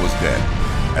 Jabba was dead,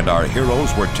 and our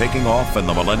heroes were taking off in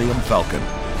the Millennium Falcon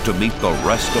to meet the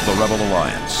rest of the Rebel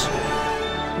Alliance.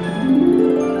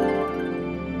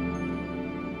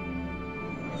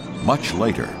 Much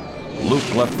later,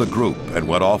 Luke left the group and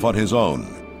went off on his own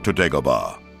to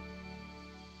Dagobah.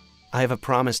 I have a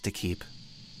promise to keep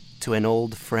to an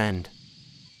old friend.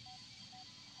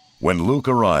 When Luke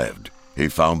arrived, he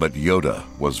found that Yoda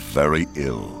was very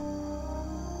ill.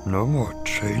 No more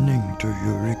training do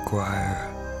you require.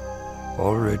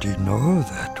 Already know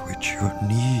that which you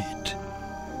need.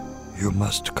 You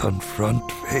must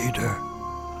confront Vader.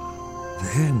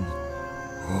 Then,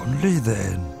 only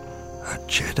then, a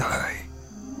Jedi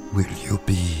will you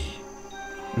be.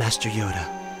 Master Yoda,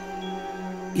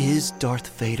 is Darth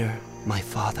Vader my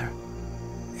father?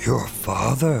 Your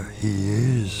father he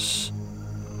is.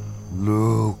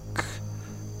 Luke,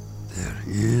 there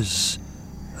is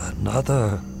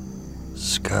another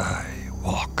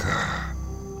Skywalker.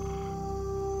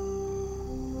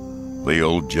 The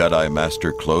old Jedi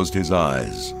Master closed his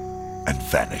eyes and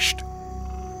vanished.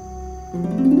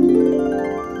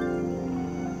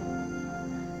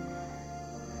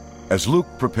 As Luke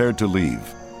prepared to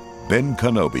leave, Ben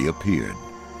Kenobi appeared.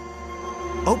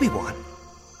 Obi-Wan,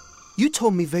 you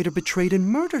told me Vader betrayed and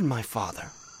murdered my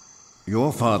father.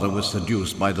 Your father was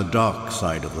seduced by the dark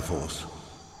side of the Force.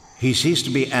 He ceased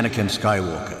to be Anakin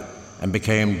Skywalker and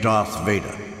became Darth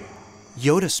Vader.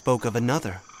 Yoda spoke of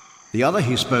another. The other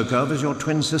he spoke of is your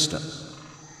twin sister.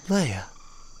 Leia.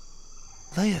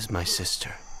 Leia's my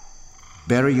sister.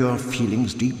 Bury your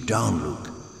feelings deep down, Luke.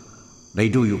 They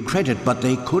do you credit, but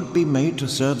they could be made to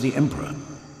serve the Emperor.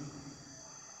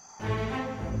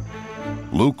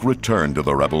 Luke returned to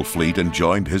the Rebel fleet and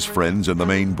joined his friends in the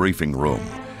main briefing room,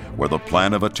 where the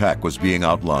plan of attack was being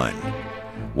outlined.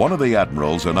 One of the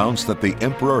admirals announced that the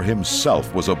Emperor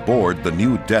himself was aboard the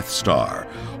new Death Star,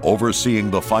 overseeing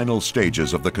the final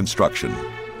stages of the construction.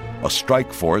 A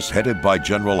strike force headed by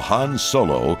General Han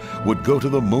Solo would go to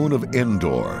the moon of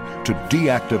Endor to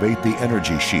deactivate the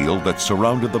energy shield that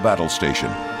surrounded the battle station.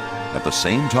 At the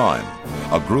same time,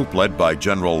 a group led by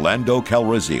General Lando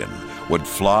Calrissian would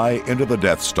fly into the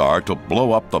Death Star to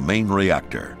blow up the main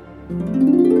reactor.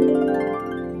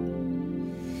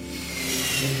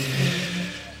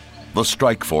 The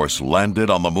strike force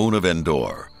landed on the moon of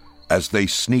Endor. As they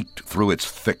sneaked through its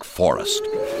thick forest,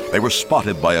 they were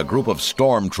spotted by a group of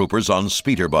stormtroopers on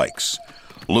speeder bikes.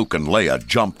 Luke and Leia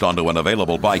jumped onto an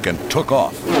available bike and took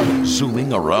off.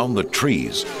 Zooming around the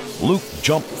trees, Luke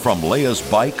jumped from Leia's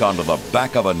bike onto the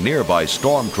back of a nearby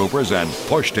stormtrooper and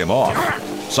pushed him off.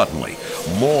 Suddenly,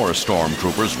 more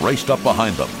stormtroopers raced up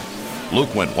behind them.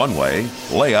 Luke went one way,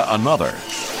 Leia another.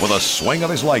 With a swing of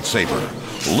his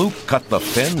lightsaber, Luke cut the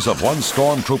fins of one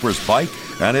stormtrooper's bike,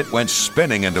 and it went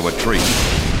spinning into a tree.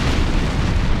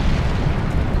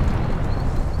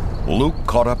 Luke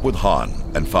caught up with Han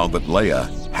and found that Leia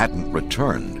hadn't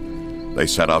returned. They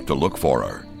set out to look for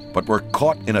her, but were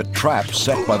caught in a trap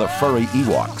set by the furry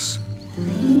Ewoks.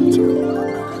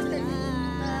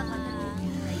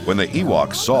 When the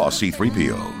Ewoks saw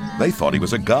C-3PO, they thought he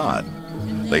was a god.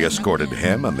 They escorted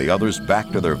him and the others back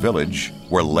to their village,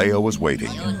 where Leia was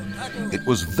waiting. It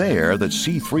was there that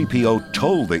C-3PO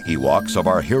told the Ewoks of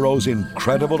our heroes'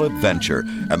 incredible adventure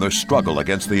and their struggle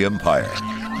against the Empire.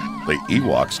 The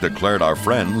Ewoks declared our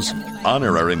friends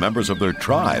honorary members of their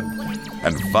tribe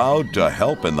and vowed to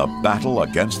help in the battle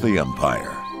against the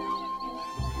Empire.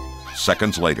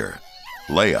 Seconds later,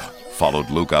 Leia followed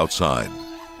Luke outside.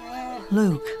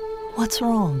 Luke, what's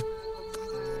wrong?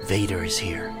 Vader is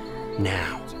here,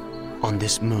 now, on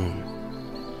this moon.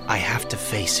 I have to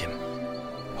face him.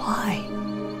 Why?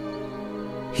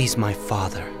 He's my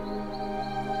father.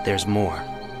 There's more.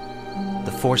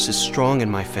 The Force is strong in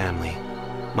my family.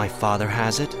 My father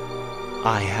has it,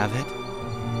 I have it,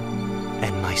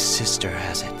 and my sister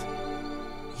has it.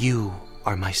 You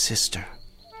are my sister.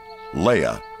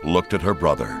 Leia looked at her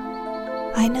brother.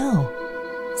 I know.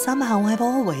 Somehow I've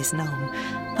always known.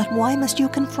 But why must you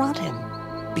confront him?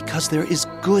 Because there is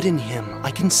good in him. I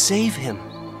can save him.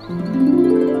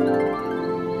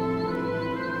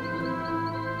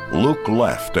 Luke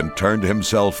left and turned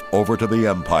himself over to the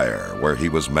Empire, where he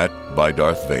was met by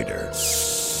Darth Vader.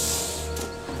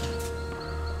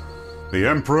 The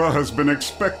Emperor has been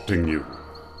expecting you.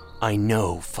 I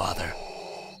know, Father.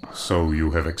 So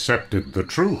you have accepted the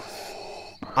truth?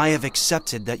 I have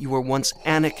accepted that you were once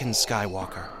Anakin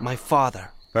Skywalker, my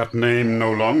father. That name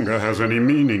no longer has any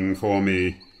meaning for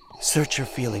me. Search your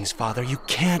feelings, Father. You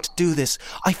can't do this.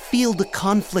 I feel the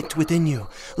conflict within you.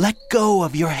 Let go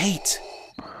of your hate.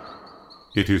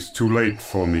 It is too late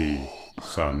for me,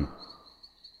 son.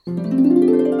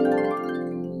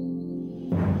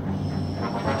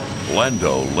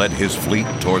 Lando led his fleet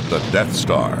toward the Death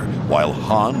Star, while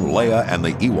Han, Leia, and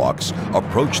the Ewoks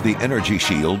approached the energy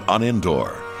shield on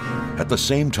Endor. At the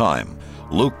same time,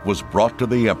 Luke was brought to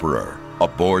the Emperor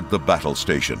aboard the battle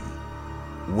station.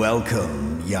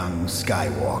 Welcome, young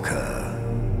Skywalker.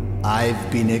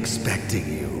 I've been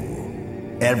expecting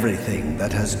you. Everything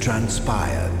that has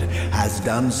transpired has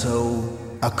done so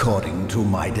according to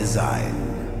my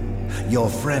design. Your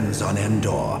friends on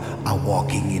Endor are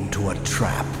walking into a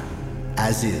trap,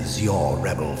 as is your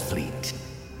rebel fleet.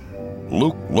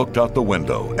 Luke looked out the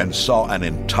window and saw an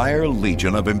entire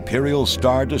legion of Imperial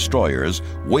Star Destroyers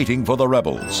waiting for the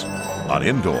rebels. On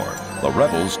Endor, the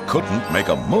rebels couldn't make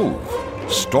a move.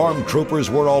 Stormtroopers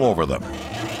were all over them.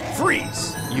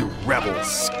 Freeze, you rebel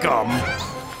scum!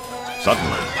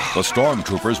 Suddenly, the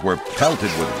stormtroopers were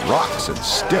pelted with rocks and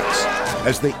sticks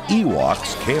as the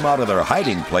Ewoks came out of their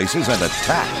hiding places and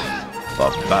attacked. The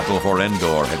battle for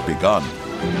Endor had begun.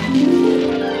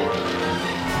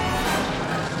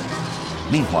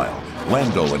 Meanwhile,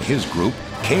 Lando and his group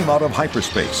came out of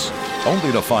hyperspace,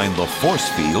 only to find the force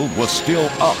field was still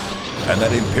up and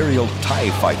that Imperial TIE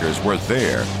fighters were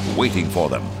there waiting for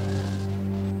them.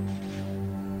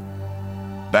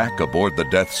 Back aboard the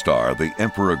Death Star, the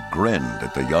Emperor grinned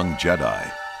at the young Jedi.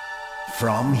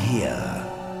 From here,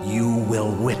 you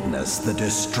will witness the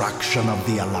destruction of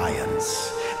the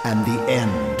Alliance and the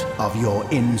end of your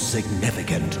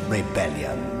insignificant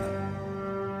rebellion.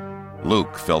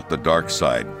 Luke felt the dark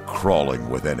side crawling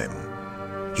within him.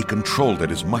 He controlled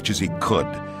it as much as he could,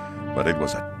 but it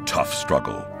was a tough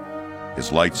struggle.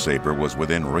 His lightsaber was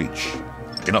within reach.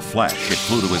 In a flash, it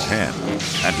flew to his hand,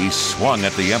 and he swung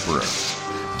at the Emperor.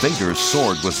 Vader's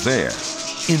sword was there,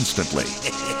 instantly.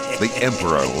 The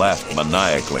Emperor laughed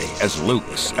maniacally as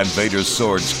Luke's and Vader's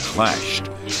swords clashed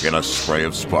in a spray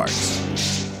of sparks.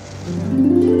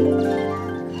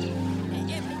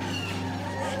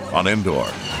 On Endor,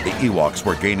 the Ewoks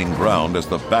were gaining ground as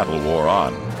the battle wore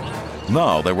on.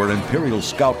 Now there were Imperial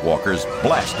scout walkers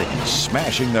blasting and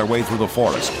smashing their way through the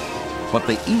forest. But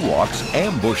the Ewoks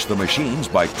ambushed the machines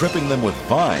by tripping them with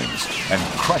vines and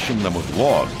crushing them with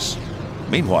logs.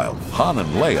 Meanwhile, Han and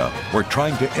Leia were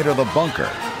trying to enter the bunker.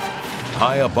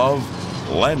 High above,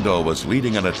 Lando was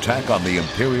leading an attack on the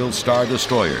Imperial Star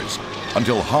Destroyers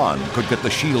until Han could get the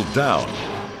shield down.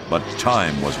 But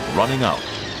time was running out.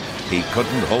 He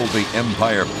couldn't hold the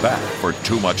Empire back for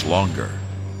too much longer.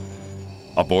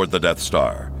 Aboard the Death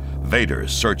Star, Vader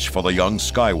searched for the young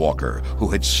Skywalker who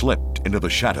had slipped into the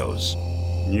shadows.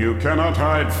 You cannot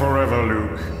hide forever,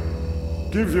 Luke.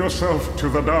 Give yourself to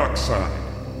the dark side.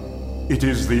 It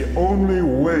is the only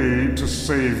way to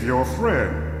save your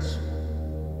friends.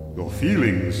 Your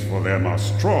feelings for them are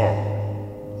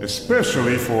strong,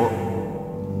 especially for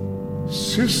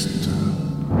sister.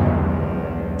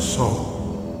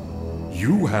 So,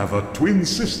 you have a twin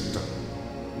sister.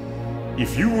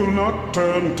 If you will not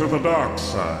turn to the dark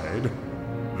side,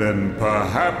 then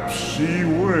perhaps she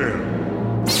will.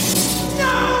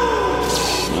 No!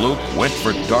 Luke went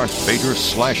for Darth Vader,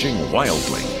 slashing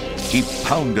wildly. He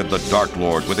pounded the Dark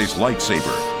Lord with his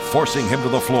lightsaber, forcing him to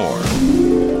the floor.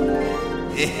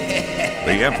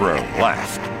 The Emperor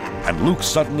laughed, and Luke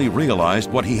suddenly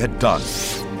realized what he had done.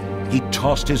 He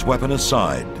tossed his weapon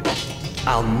aside.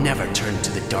 I'll never turn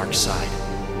to the dark side.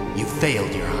 You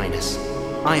failed, Your Highness.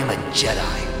 I am a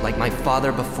Jedi, like my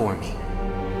father before me.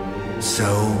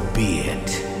 So be it,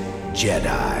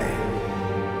 Jedi.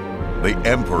 The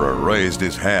Emperor raised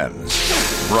his hands.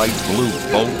 Bright blue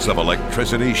bolts of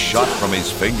electricity shot from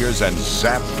his fingers and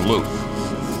zapped Luke.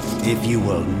 If you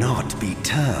will not be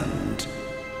turned,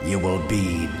 you will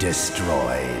be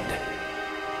destroyed.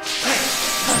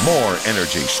 More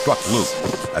energy struck Luke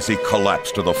as he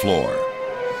collapsed to the floor.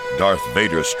 Darth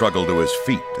Vader struggled to his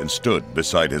feet and stood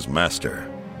beside his master.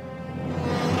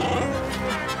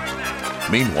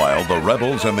 Meanwhile, the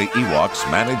rebels and the Ewoks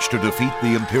managed to defeat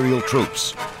the Imperial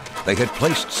troops. they had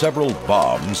placed several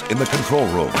bombs in the control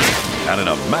room, and in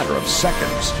a matter of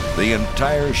seconds, the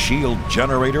entire shield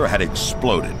generator had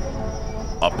exploded.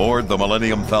 Aboard the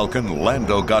Millennium Falcon,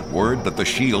 Lando got word that the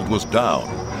shield was down,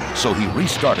 so he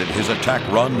restarted his attack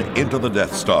run into the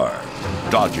Death Star.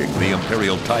 Dodging the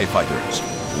Imperial TIE fighters,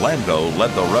 Lando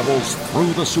led the rebels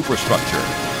through the superstructure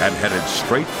and headed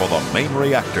straight for the main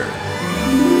reactor.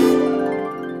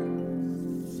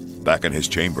 Back in his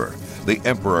chamber, the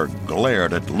Emperor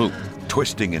glared at Luke,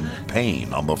 twisting in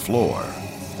pain on the floor.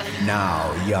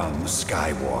 Now, young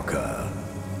Skywalker,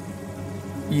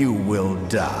 you will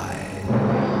die.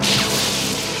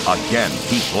 Again,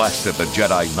 he blasted the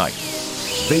Jedi Knight.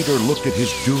 Vader looked at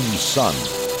his doomed son,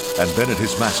 and then at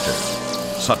his master.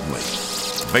 Suddenly,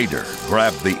 Vader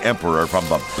grabbed the Emperor from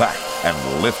the back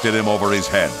and lifted him over his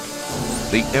head.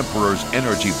 The Emperor's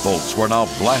energy bolts were now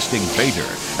blasting Vader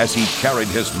as he carried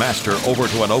his master over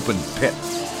to an open pit.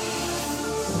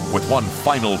 With one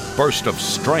final burst of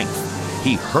strength,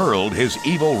 he hurled his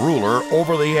evil ruler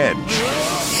over the edge.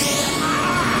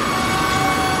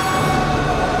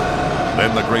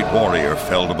 Then the great warrior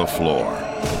fell to the floor.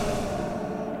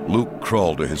 Luke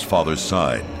crawled to his father's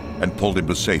side and pulled him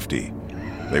to safety.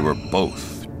 They were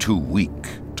both too weak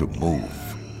to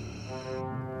move.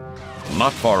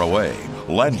 Not far away,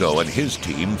 Lando and his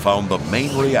team found the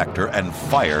main reactor and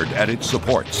fired at its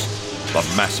supports. The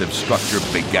massive structure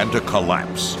began to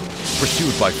collapse.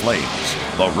 Pursued by flames,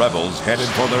 the rebels headed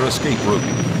for their escape route.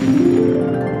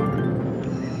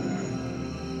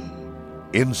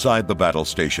 Inside the battle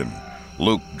station,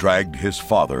 Luke dragged his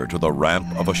father to the ramp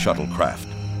of a shuttlecraft.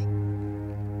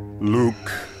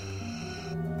 Luke,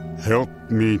 help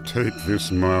me take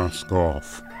this mask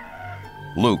off.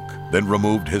 Luke then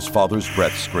removed his father's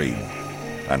breath screen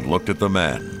and looked at the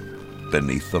man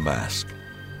beneath the mask.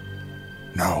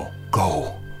 Now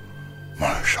go,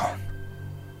 my son.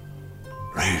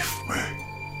 Leave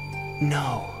me.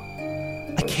 No.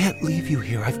 I can't leave you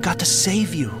here. I've got to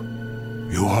save you.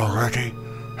 You already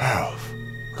have,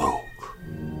 Luke.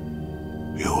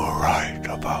 You were right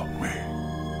about me.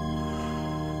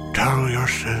 Tell your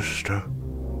sister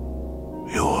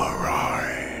you were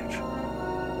right.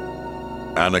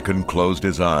 Anakin closed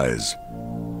his eyes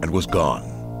and was gone.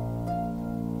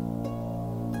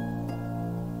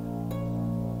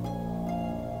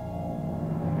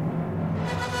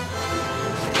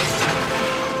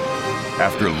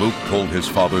 After Luke pulled his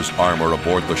father's armor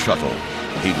aboard the shuttle,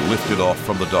 he lifted off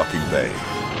from the docking bay.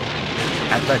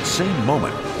 At that same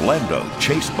moment, Lando,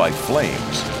 chased by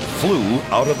flames, flew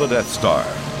out of the Death Star.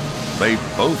 They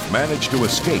both managed to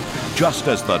escape just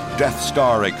as the Death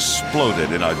Star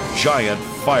exploded in a giant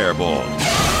fireball.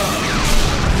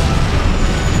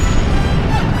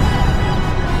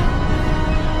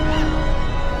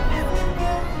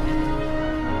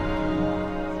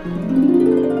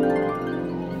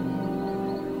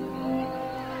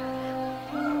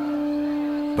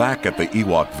 Back at the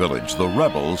Ewok village, the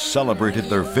rebels celebrated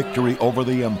their victory over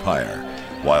the Empire,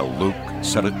 while Luke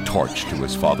set a torch to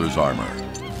his father's armor.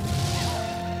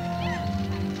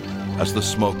 As the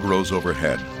smoke rose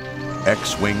overhead,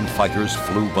 X-Wing fighters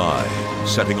flew by,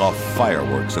 setting off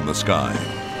fireworks in the sky.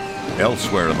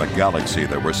 Elsewhere in the galaxy,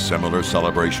 there were similar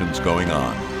celebrations going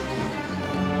on.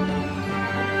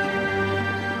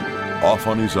 Off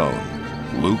on his own,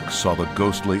 Luke saw the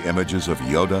ghostly images of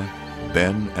Yoda,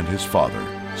 Ben, and his father,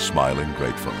 smiling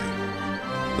gratefully.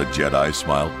 The Jedi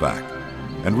smiled back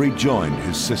and rejoined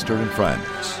his sister and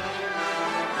friends.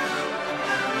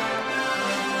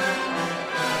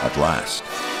 At last,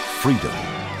 freedom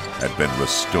had been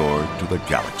restored to the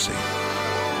galaxy.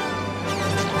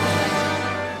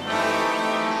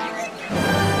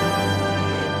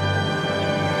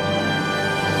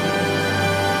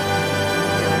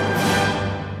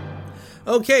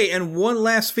 Okay, and one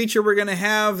last feature we're going to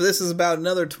have. This is about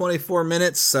another 24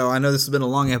 minutes, so I know this has been a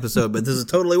long episode, but this is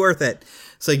totally worth it.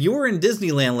 So you were in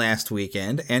Disneyland last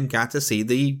weekend and got to see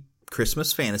the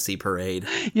Christmas Fantasy Parade.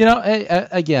 You know,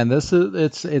 again, this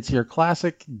is it's your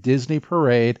classic Disney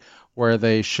parade where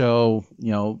they show,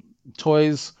 you know,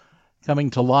 toys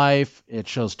coming to life. It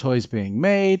shows toys being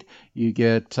made. You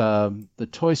get the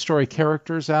Toy Story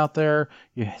characters out there.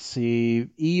 You see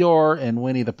Eeyore and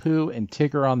Winnie the Pooh and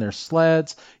Tigger on their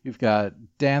sleds. You've got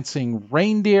dancing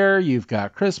reindeer. You've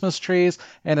got Christmas trees.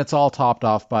 And it's all topped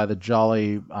off by the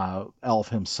jolly elf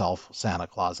himself, Santa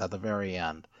Claus, at the very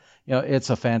end. You know, it's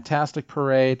a fantastic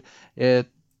parade. It,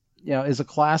 you know, is a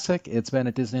classic. It's been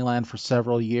at Disneyland for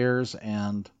several years,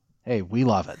 and hey, we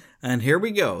love it. And here we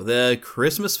go. The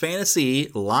Christmas Fantasy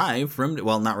live from,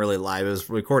 well, not really live, it was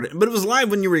recorded, but it was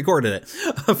live when you recorded it,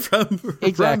 from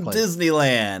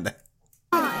Disneyland.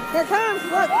 Here it comes.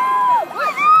 Look.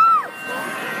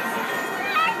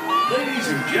 Ladies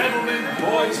and gentlemen,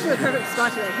 boys and girls,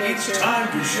 it's time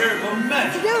to share the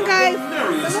magic What you doing, guys? of the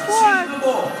merriest On the floor. season of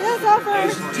all. Yeah, it's over.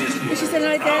 As Disney Is she sitting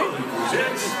right there? proudly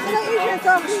presents Can I eat your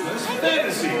selfie? Christmas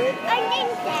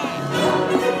Fantasy.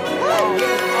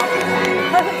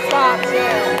 Perfect spot,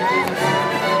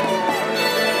 too.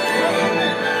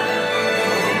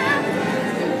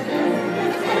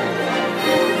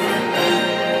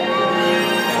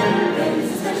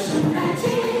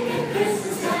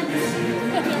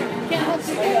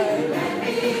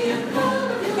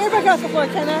 Get back off the floor,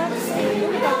 Kenna.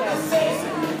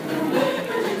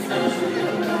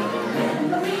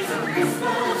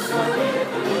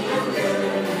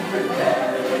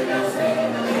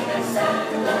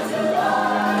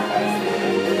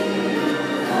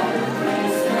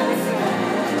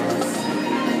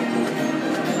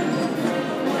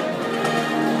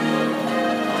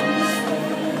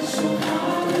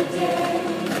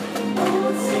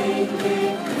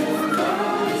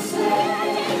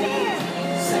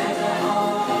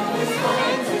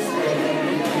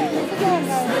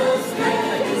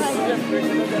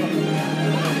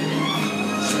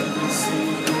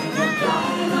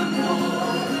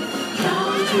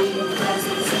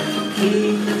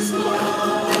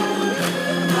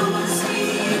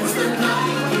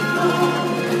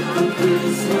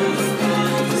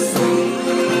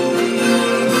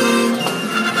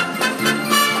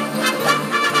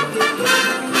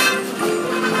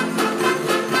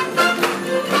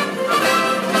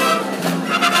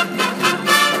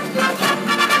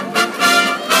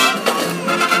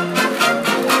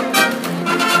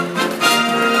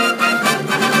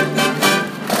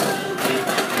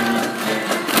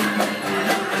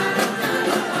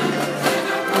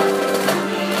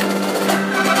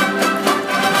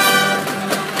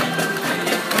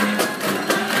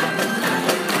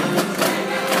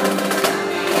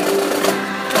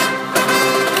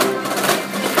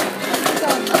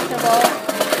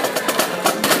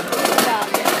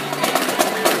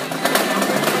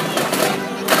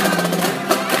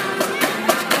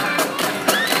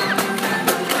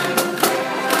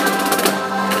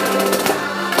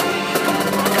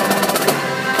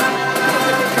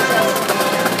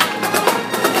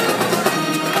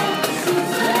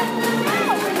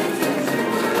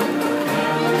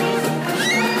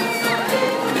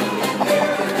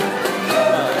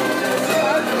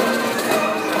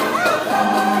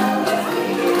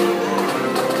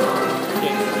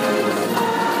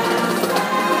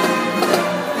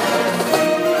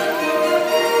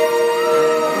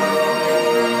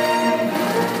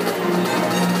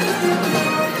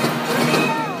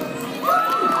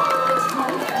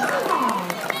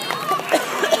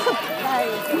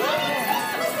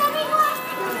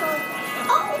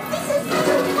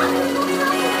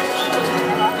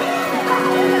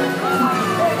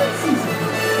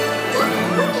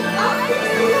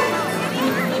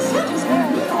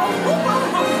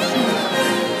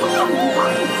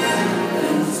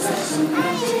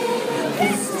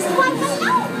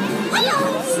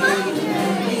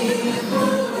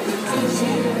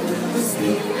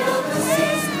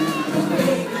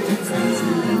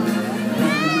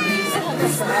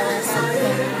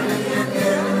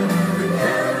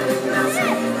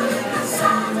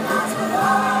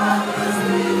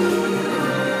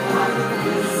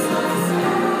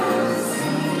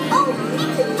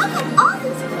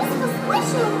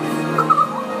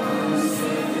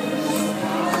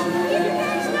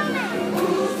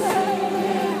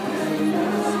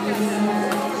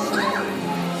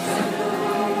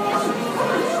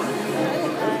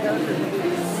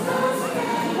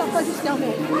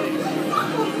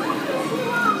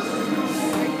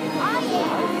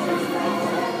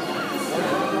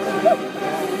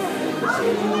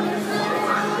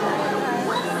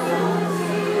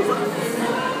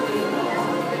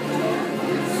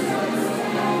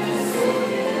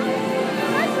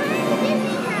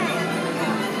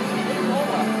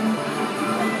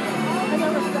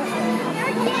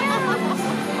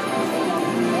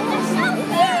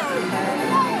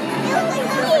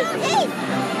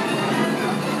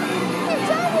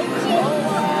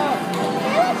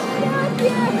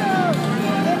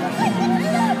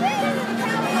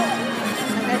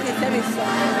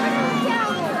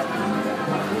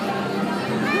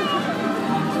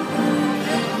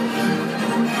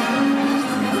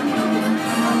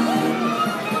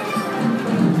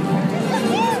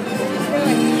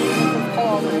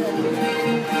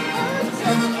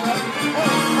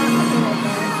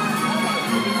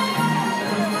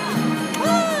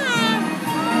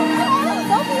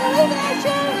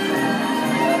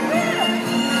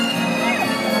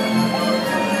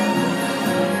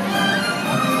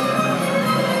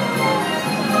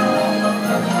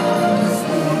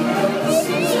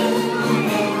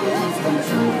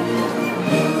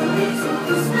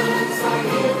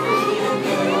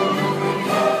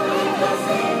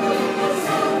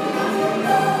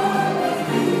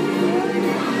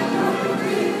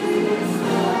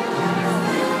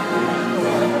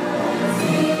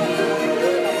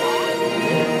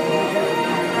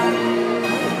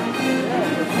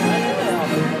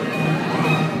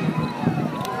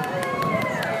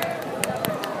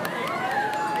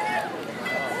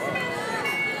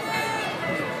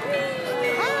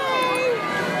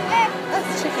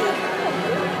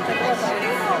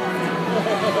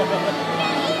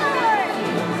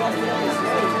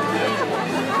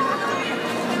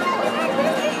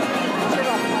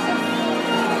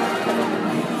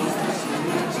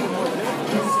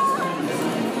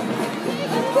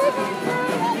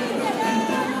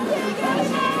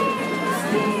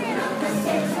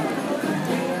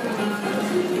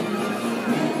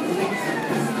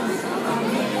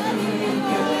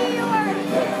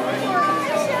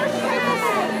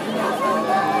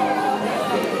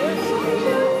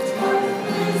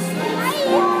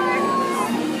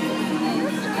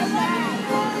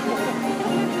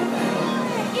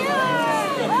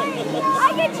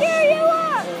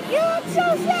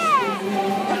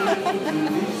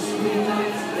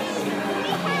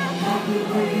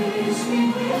 Misty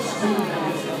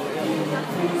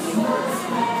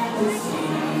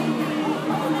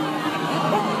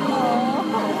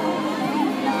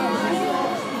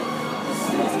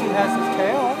has his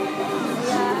tail.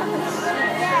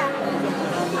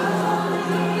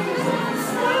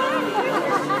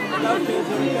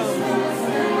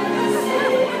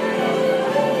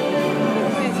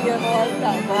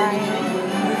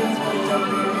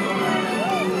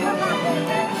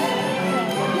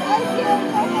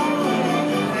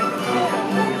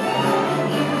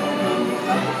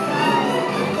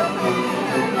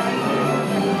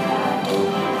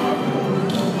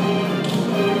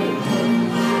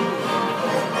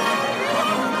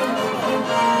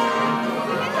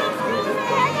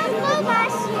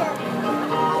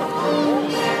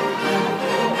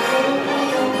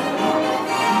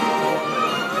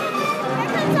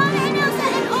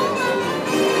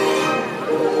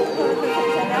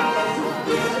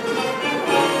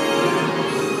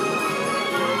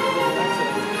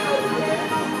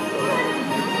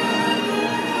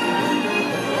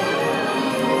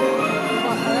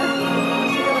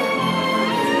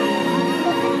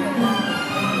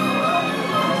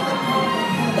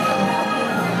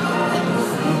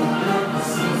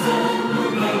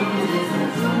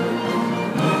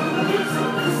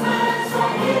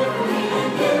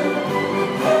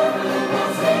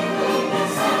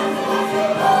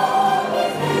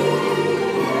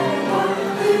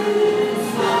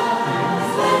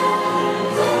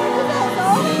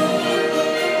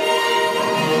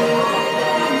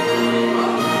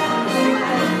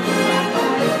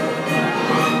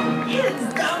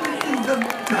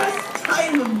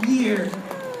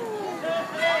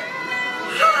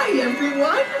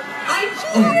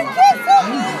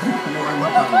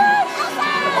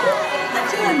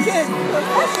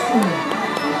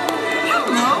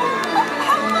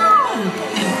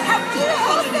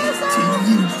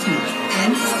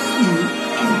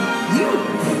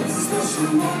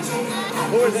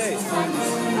 Who are they?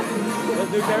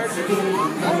 Those new characters?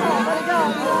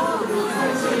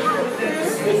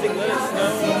 Missing Let It Snow,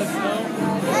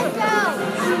 Let It Snow.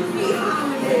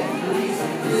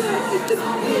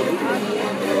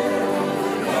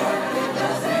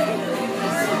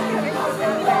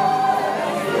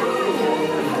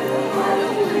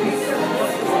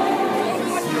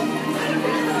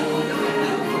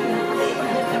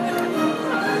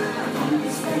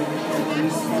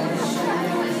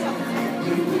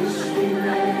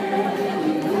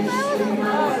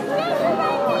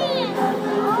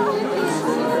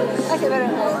 Okay, better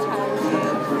than last time.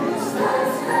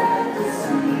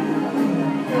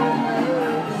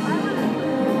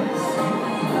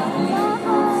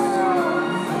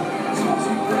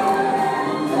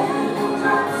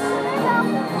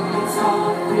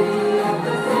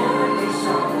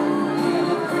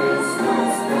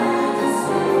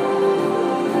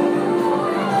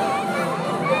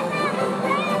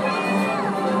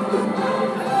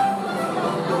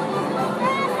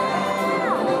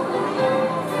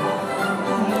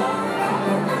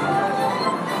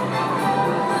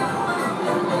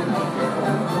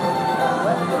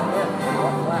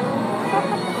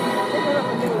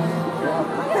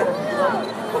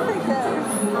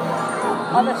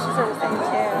 I bet she's in the same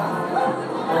chair.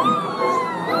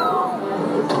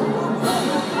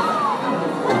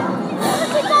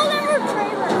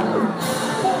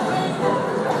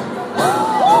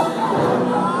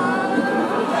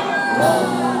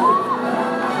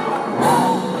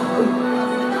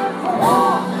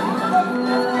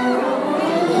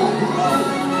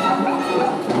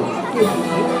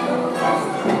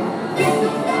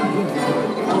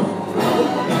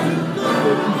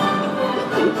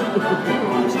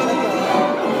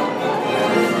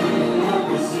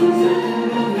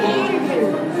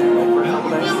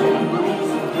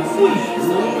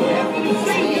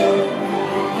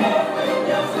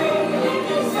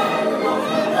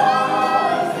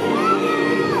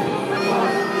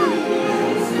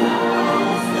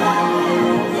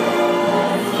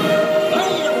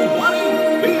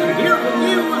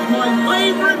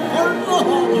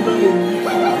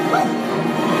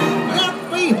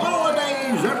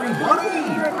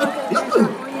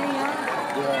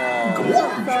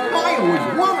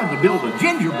 Build a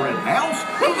gingerbread house,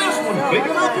 and this one's big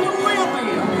enough to live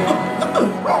in.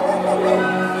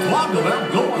 Talk about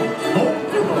going home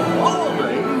for the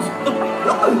holidays.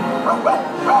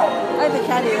 I have a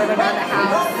caddy living around the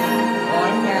house.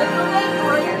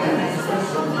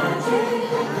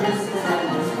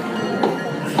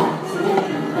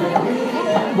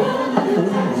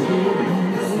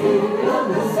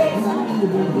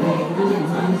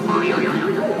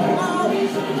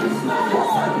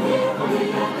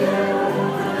 Yeah.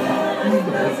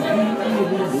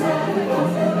 Hey,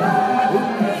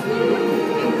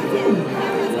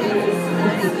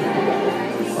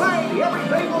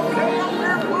 everything okay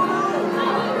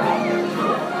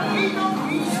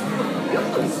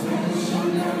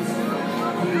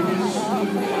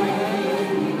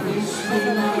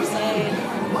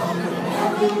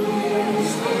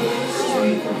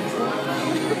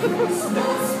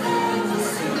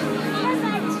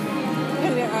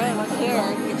up there, I look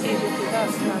here. You can change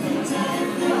your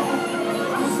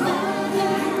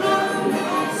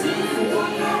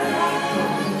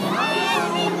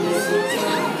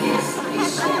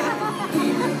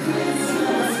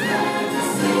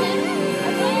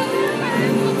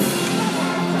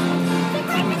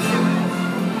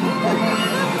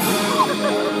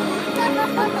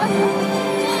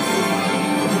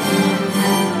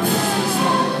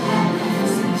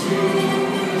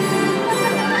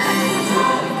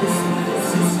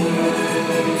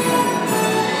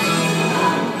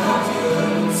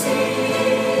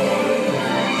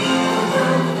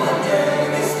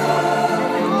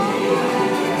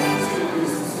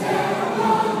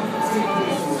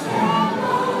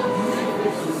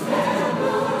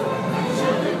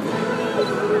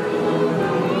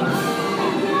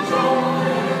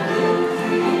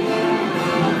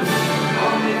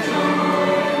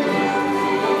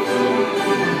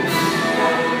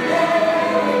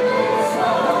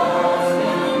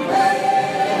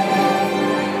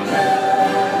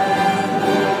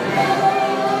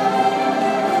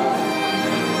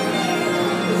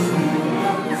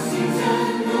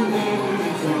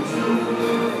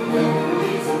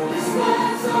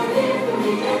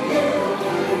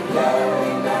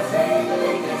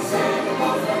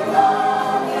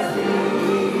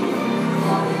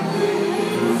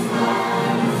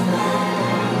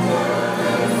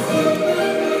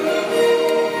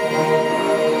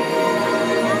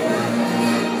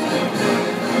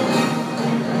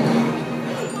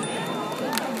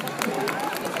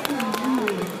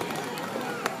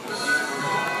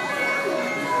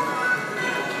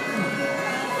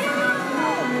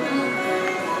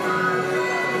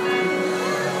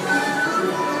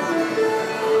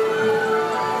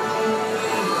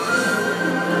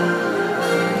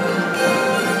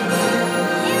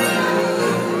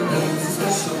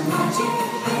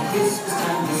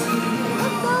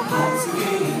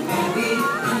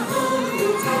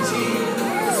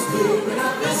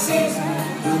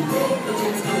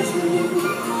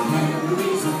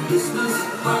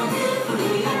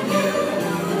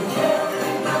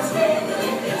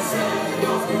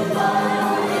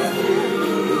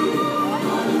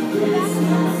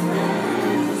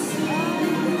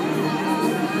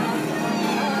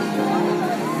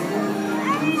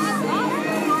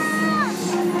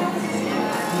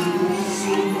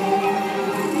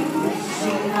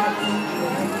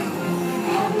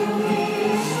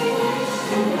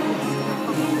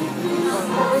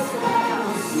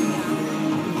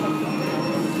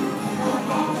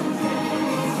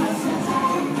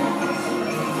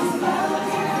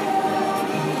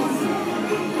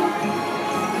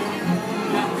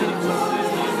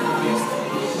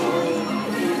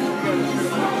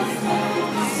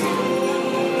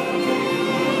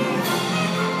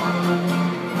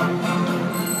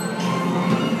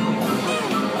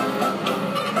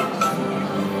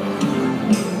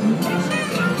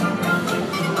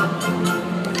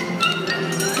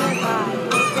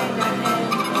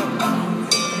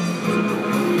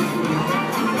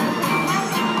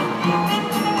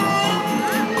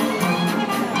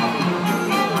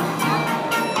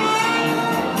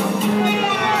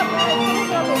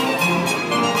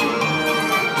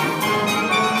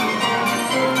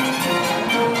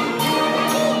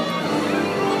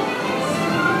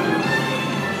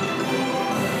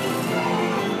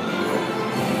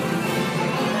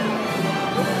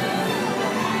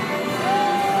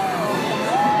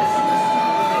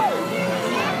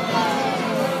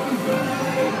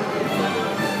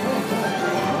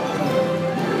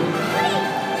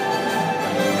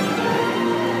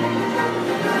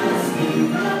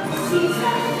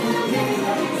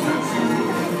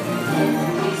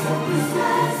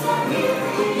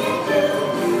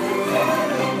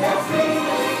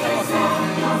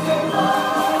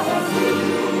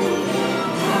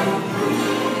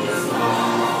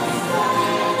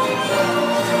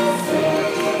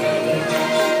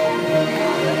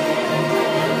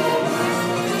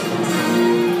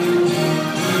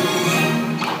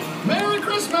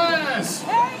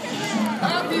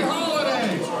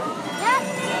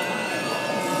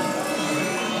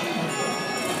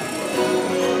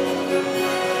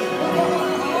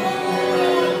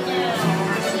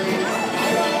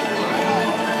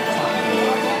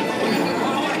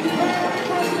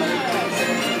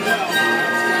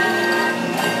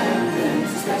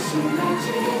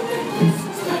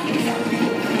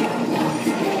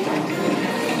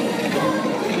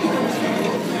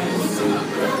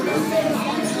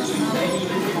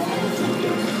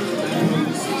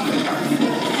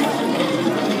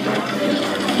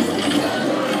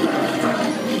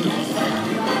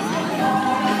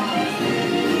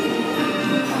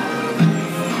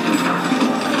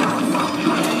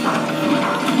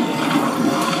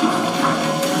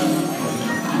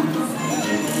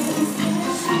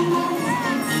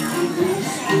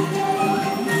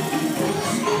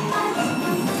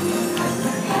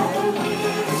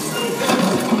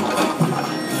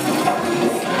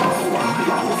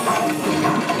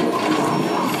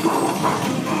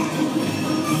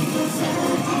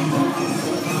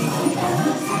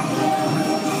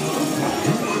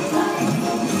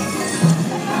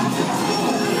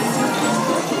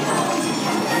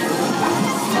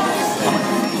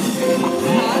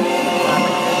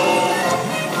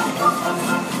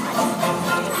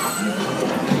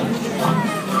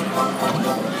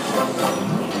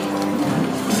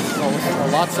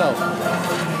Lotso.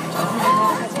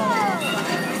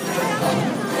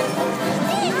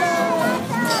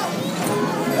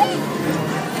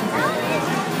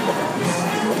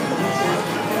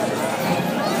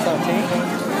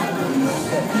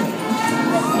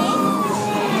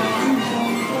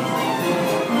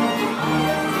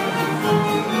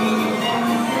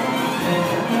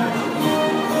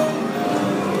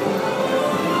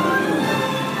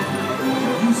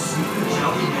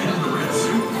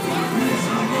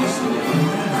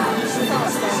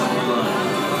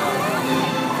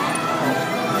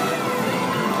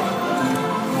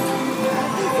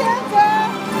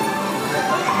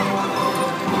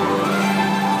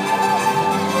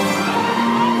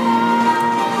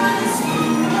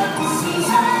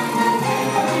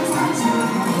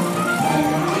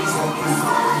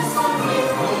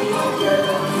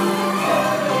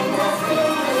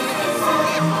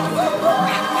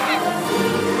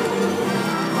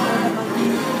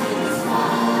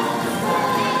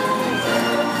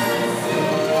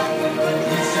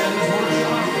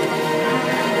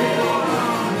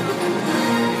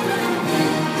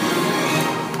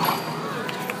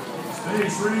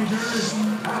 Space Rangers,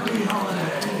 happy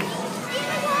holidays.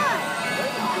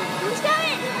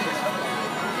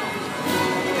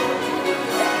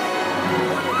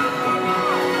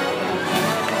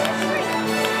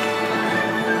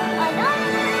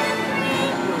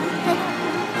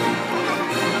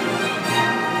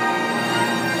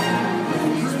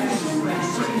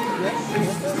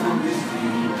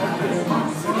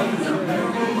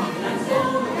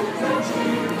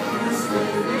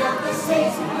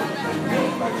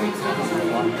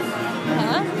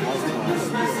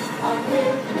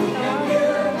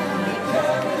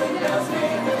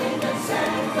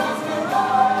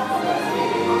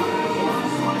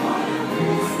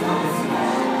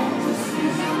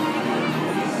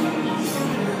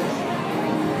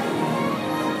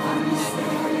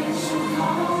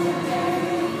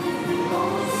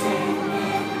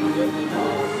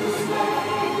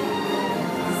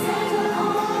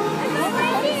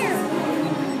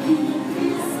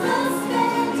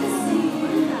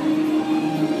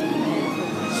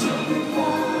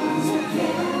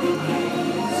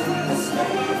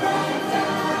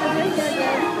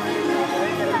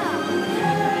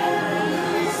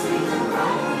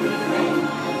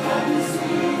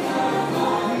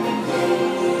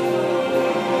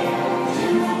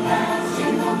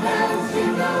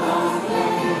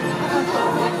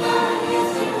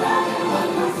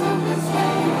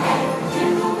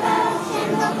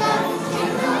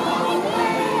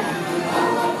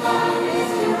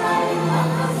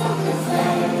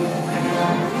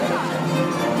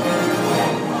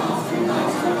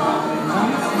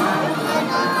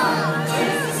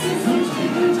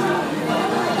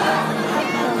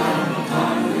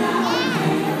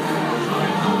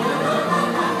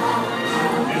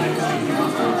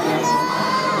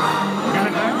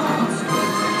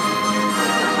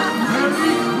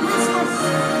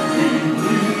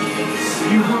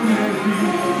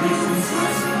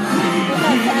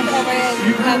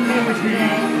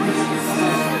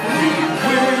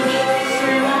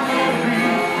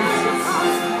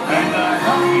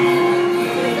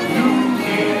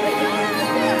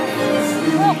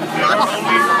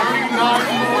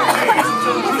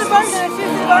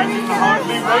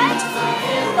 Hardly wait.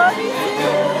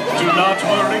 Do not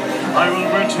worry, I will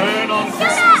return on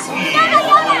Christmas Eve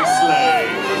on my sleigh.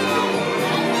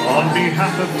 On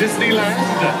behalf of Disneyland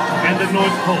and the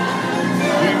North Pole,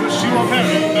 we wish you a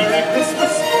very Merry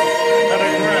Christmas and a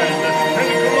grand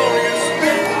and glorious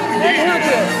New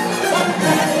Year.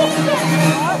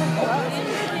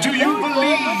 Do you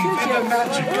believe in the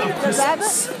magic of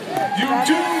Christmas? You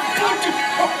do? Good.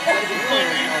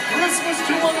 Merry Christmas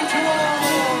to one and to all.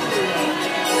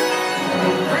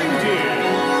 Reindeer,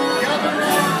 gather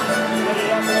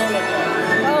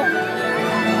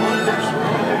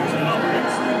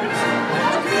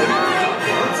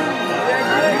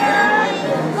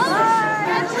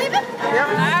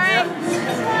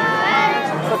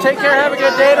So take care, have a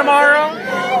good day tomorrow.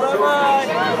 Bye-bye.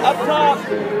 Up top,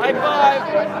 high five.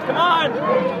 Come on.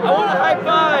 I want a high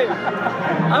five.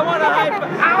 I want a high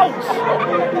five. Ouch.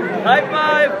 High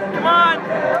five. Come on.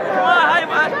 Come on, high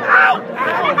five. Ow.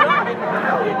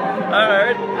 All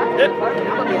right.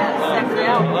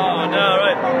 Oh, no,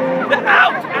 right.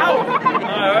 Ouch. Ouch.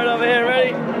 All right, over here.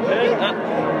 Ready?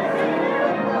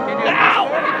 Ow.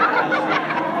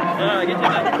 All right, get your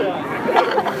next shot.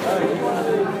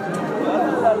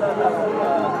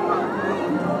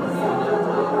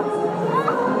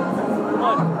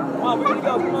 Come on, we're gonna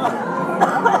go, come on.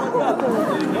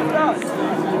 What's up?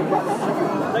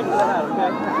 Thank you.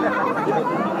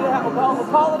 We'll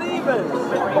call it even.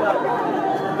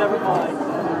 Never mind.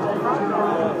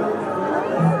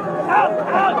 Out!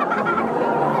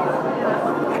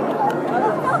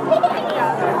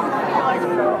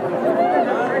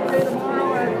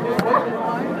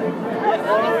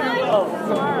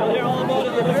 You'll hear all about it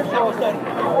in the dinner show.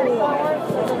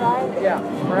 Yeah,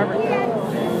 forever.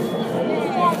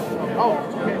 Oh,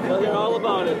 okay. You'll hear all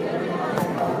about it.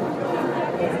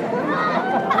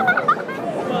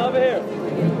 Come over here.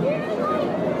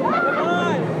 Come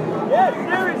on. Yeah,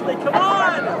 seriously, come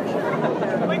on.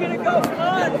 We're going to go. Come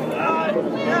on.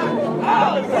 Yeah.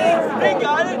 Oh, see? He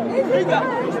got it.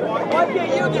 Why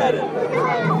can't you get it?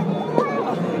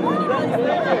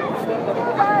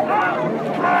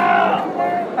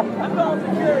 I'm going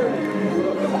security.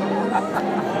 All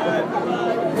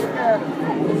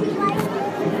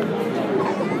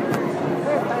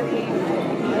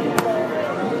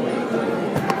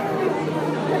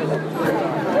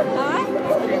right, bye.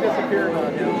 He disappeared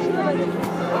on him.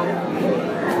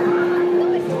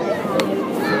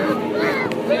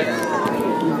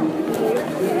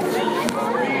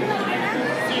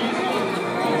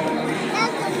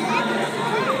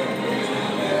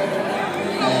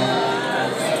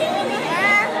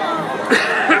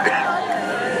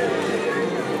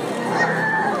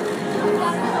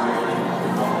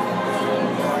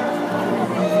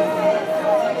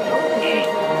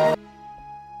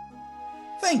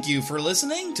 Thank you for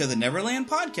listening to the Neverland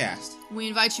Podcast. We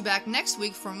invite you back next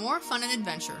week for more fun and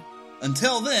adventure.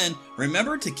 Until then,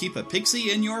 remember to keep a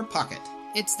pixie in your pocket.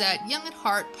 It's that young at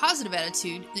heart, positive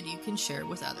attitude that you can share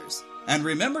with others. And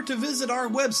remember to visit our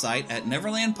website at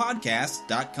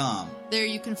neverlandpodcast.com. There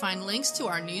you can find links to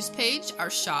our news page,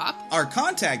 our shop, our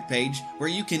contact page, where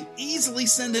you can easily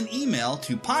send an email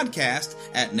to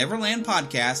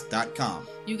podcast@neverlandpodcast.com.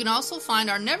 You can also find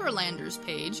our Neverlanders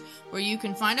page, where you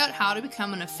can find out how to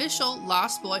become an official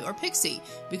Lost Boy or Pixie,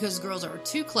 because girls are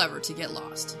too clever to get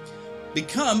lost.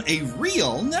 Become a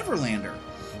real Neverlander.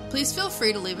 Please feel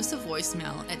free to leave us a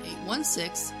voicemail at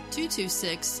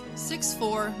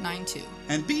 816-226-6492.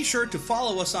 And be sure to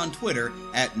follow us on Twitter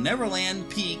at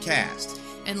NeverlandPcast.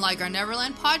 And like our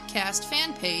Neverland Podcast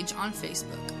fan page on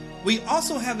Facebook. We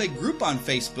also have a group on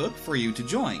Facebook for you to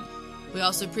join. We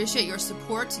also appreciate your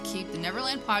support to keep the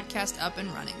Neverland Podcast up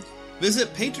and running.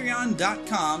 Visit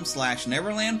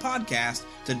patreon.com/NeverlandPodcast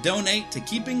to donate to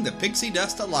keeping the pixie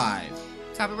dust alive.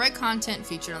 Copyright content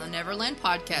featured on the Neverland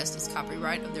Podcast is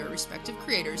copyright of their respective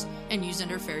creators and used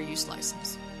under fair use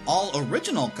license. All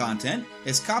original content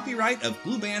is copyright of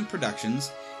Blue Band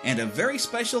Productions, and a very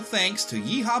special thanks to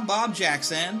Yeehaw Bob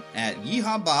Jackson at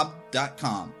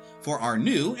yeehawbob.com for our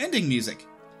new ending music.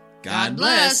 God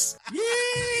bless!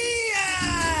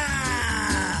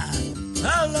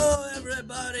 Hello,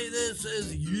 everybody. This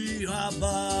is Yeehaw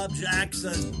Bob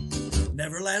Jackson.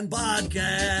 Neverland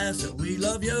Podcast, we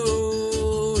love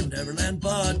you. Neverland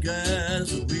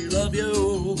Podcast, we love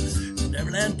you.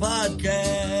 Neverland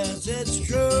Podcast, it's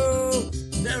true.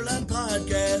 Neverland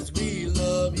Podcast, we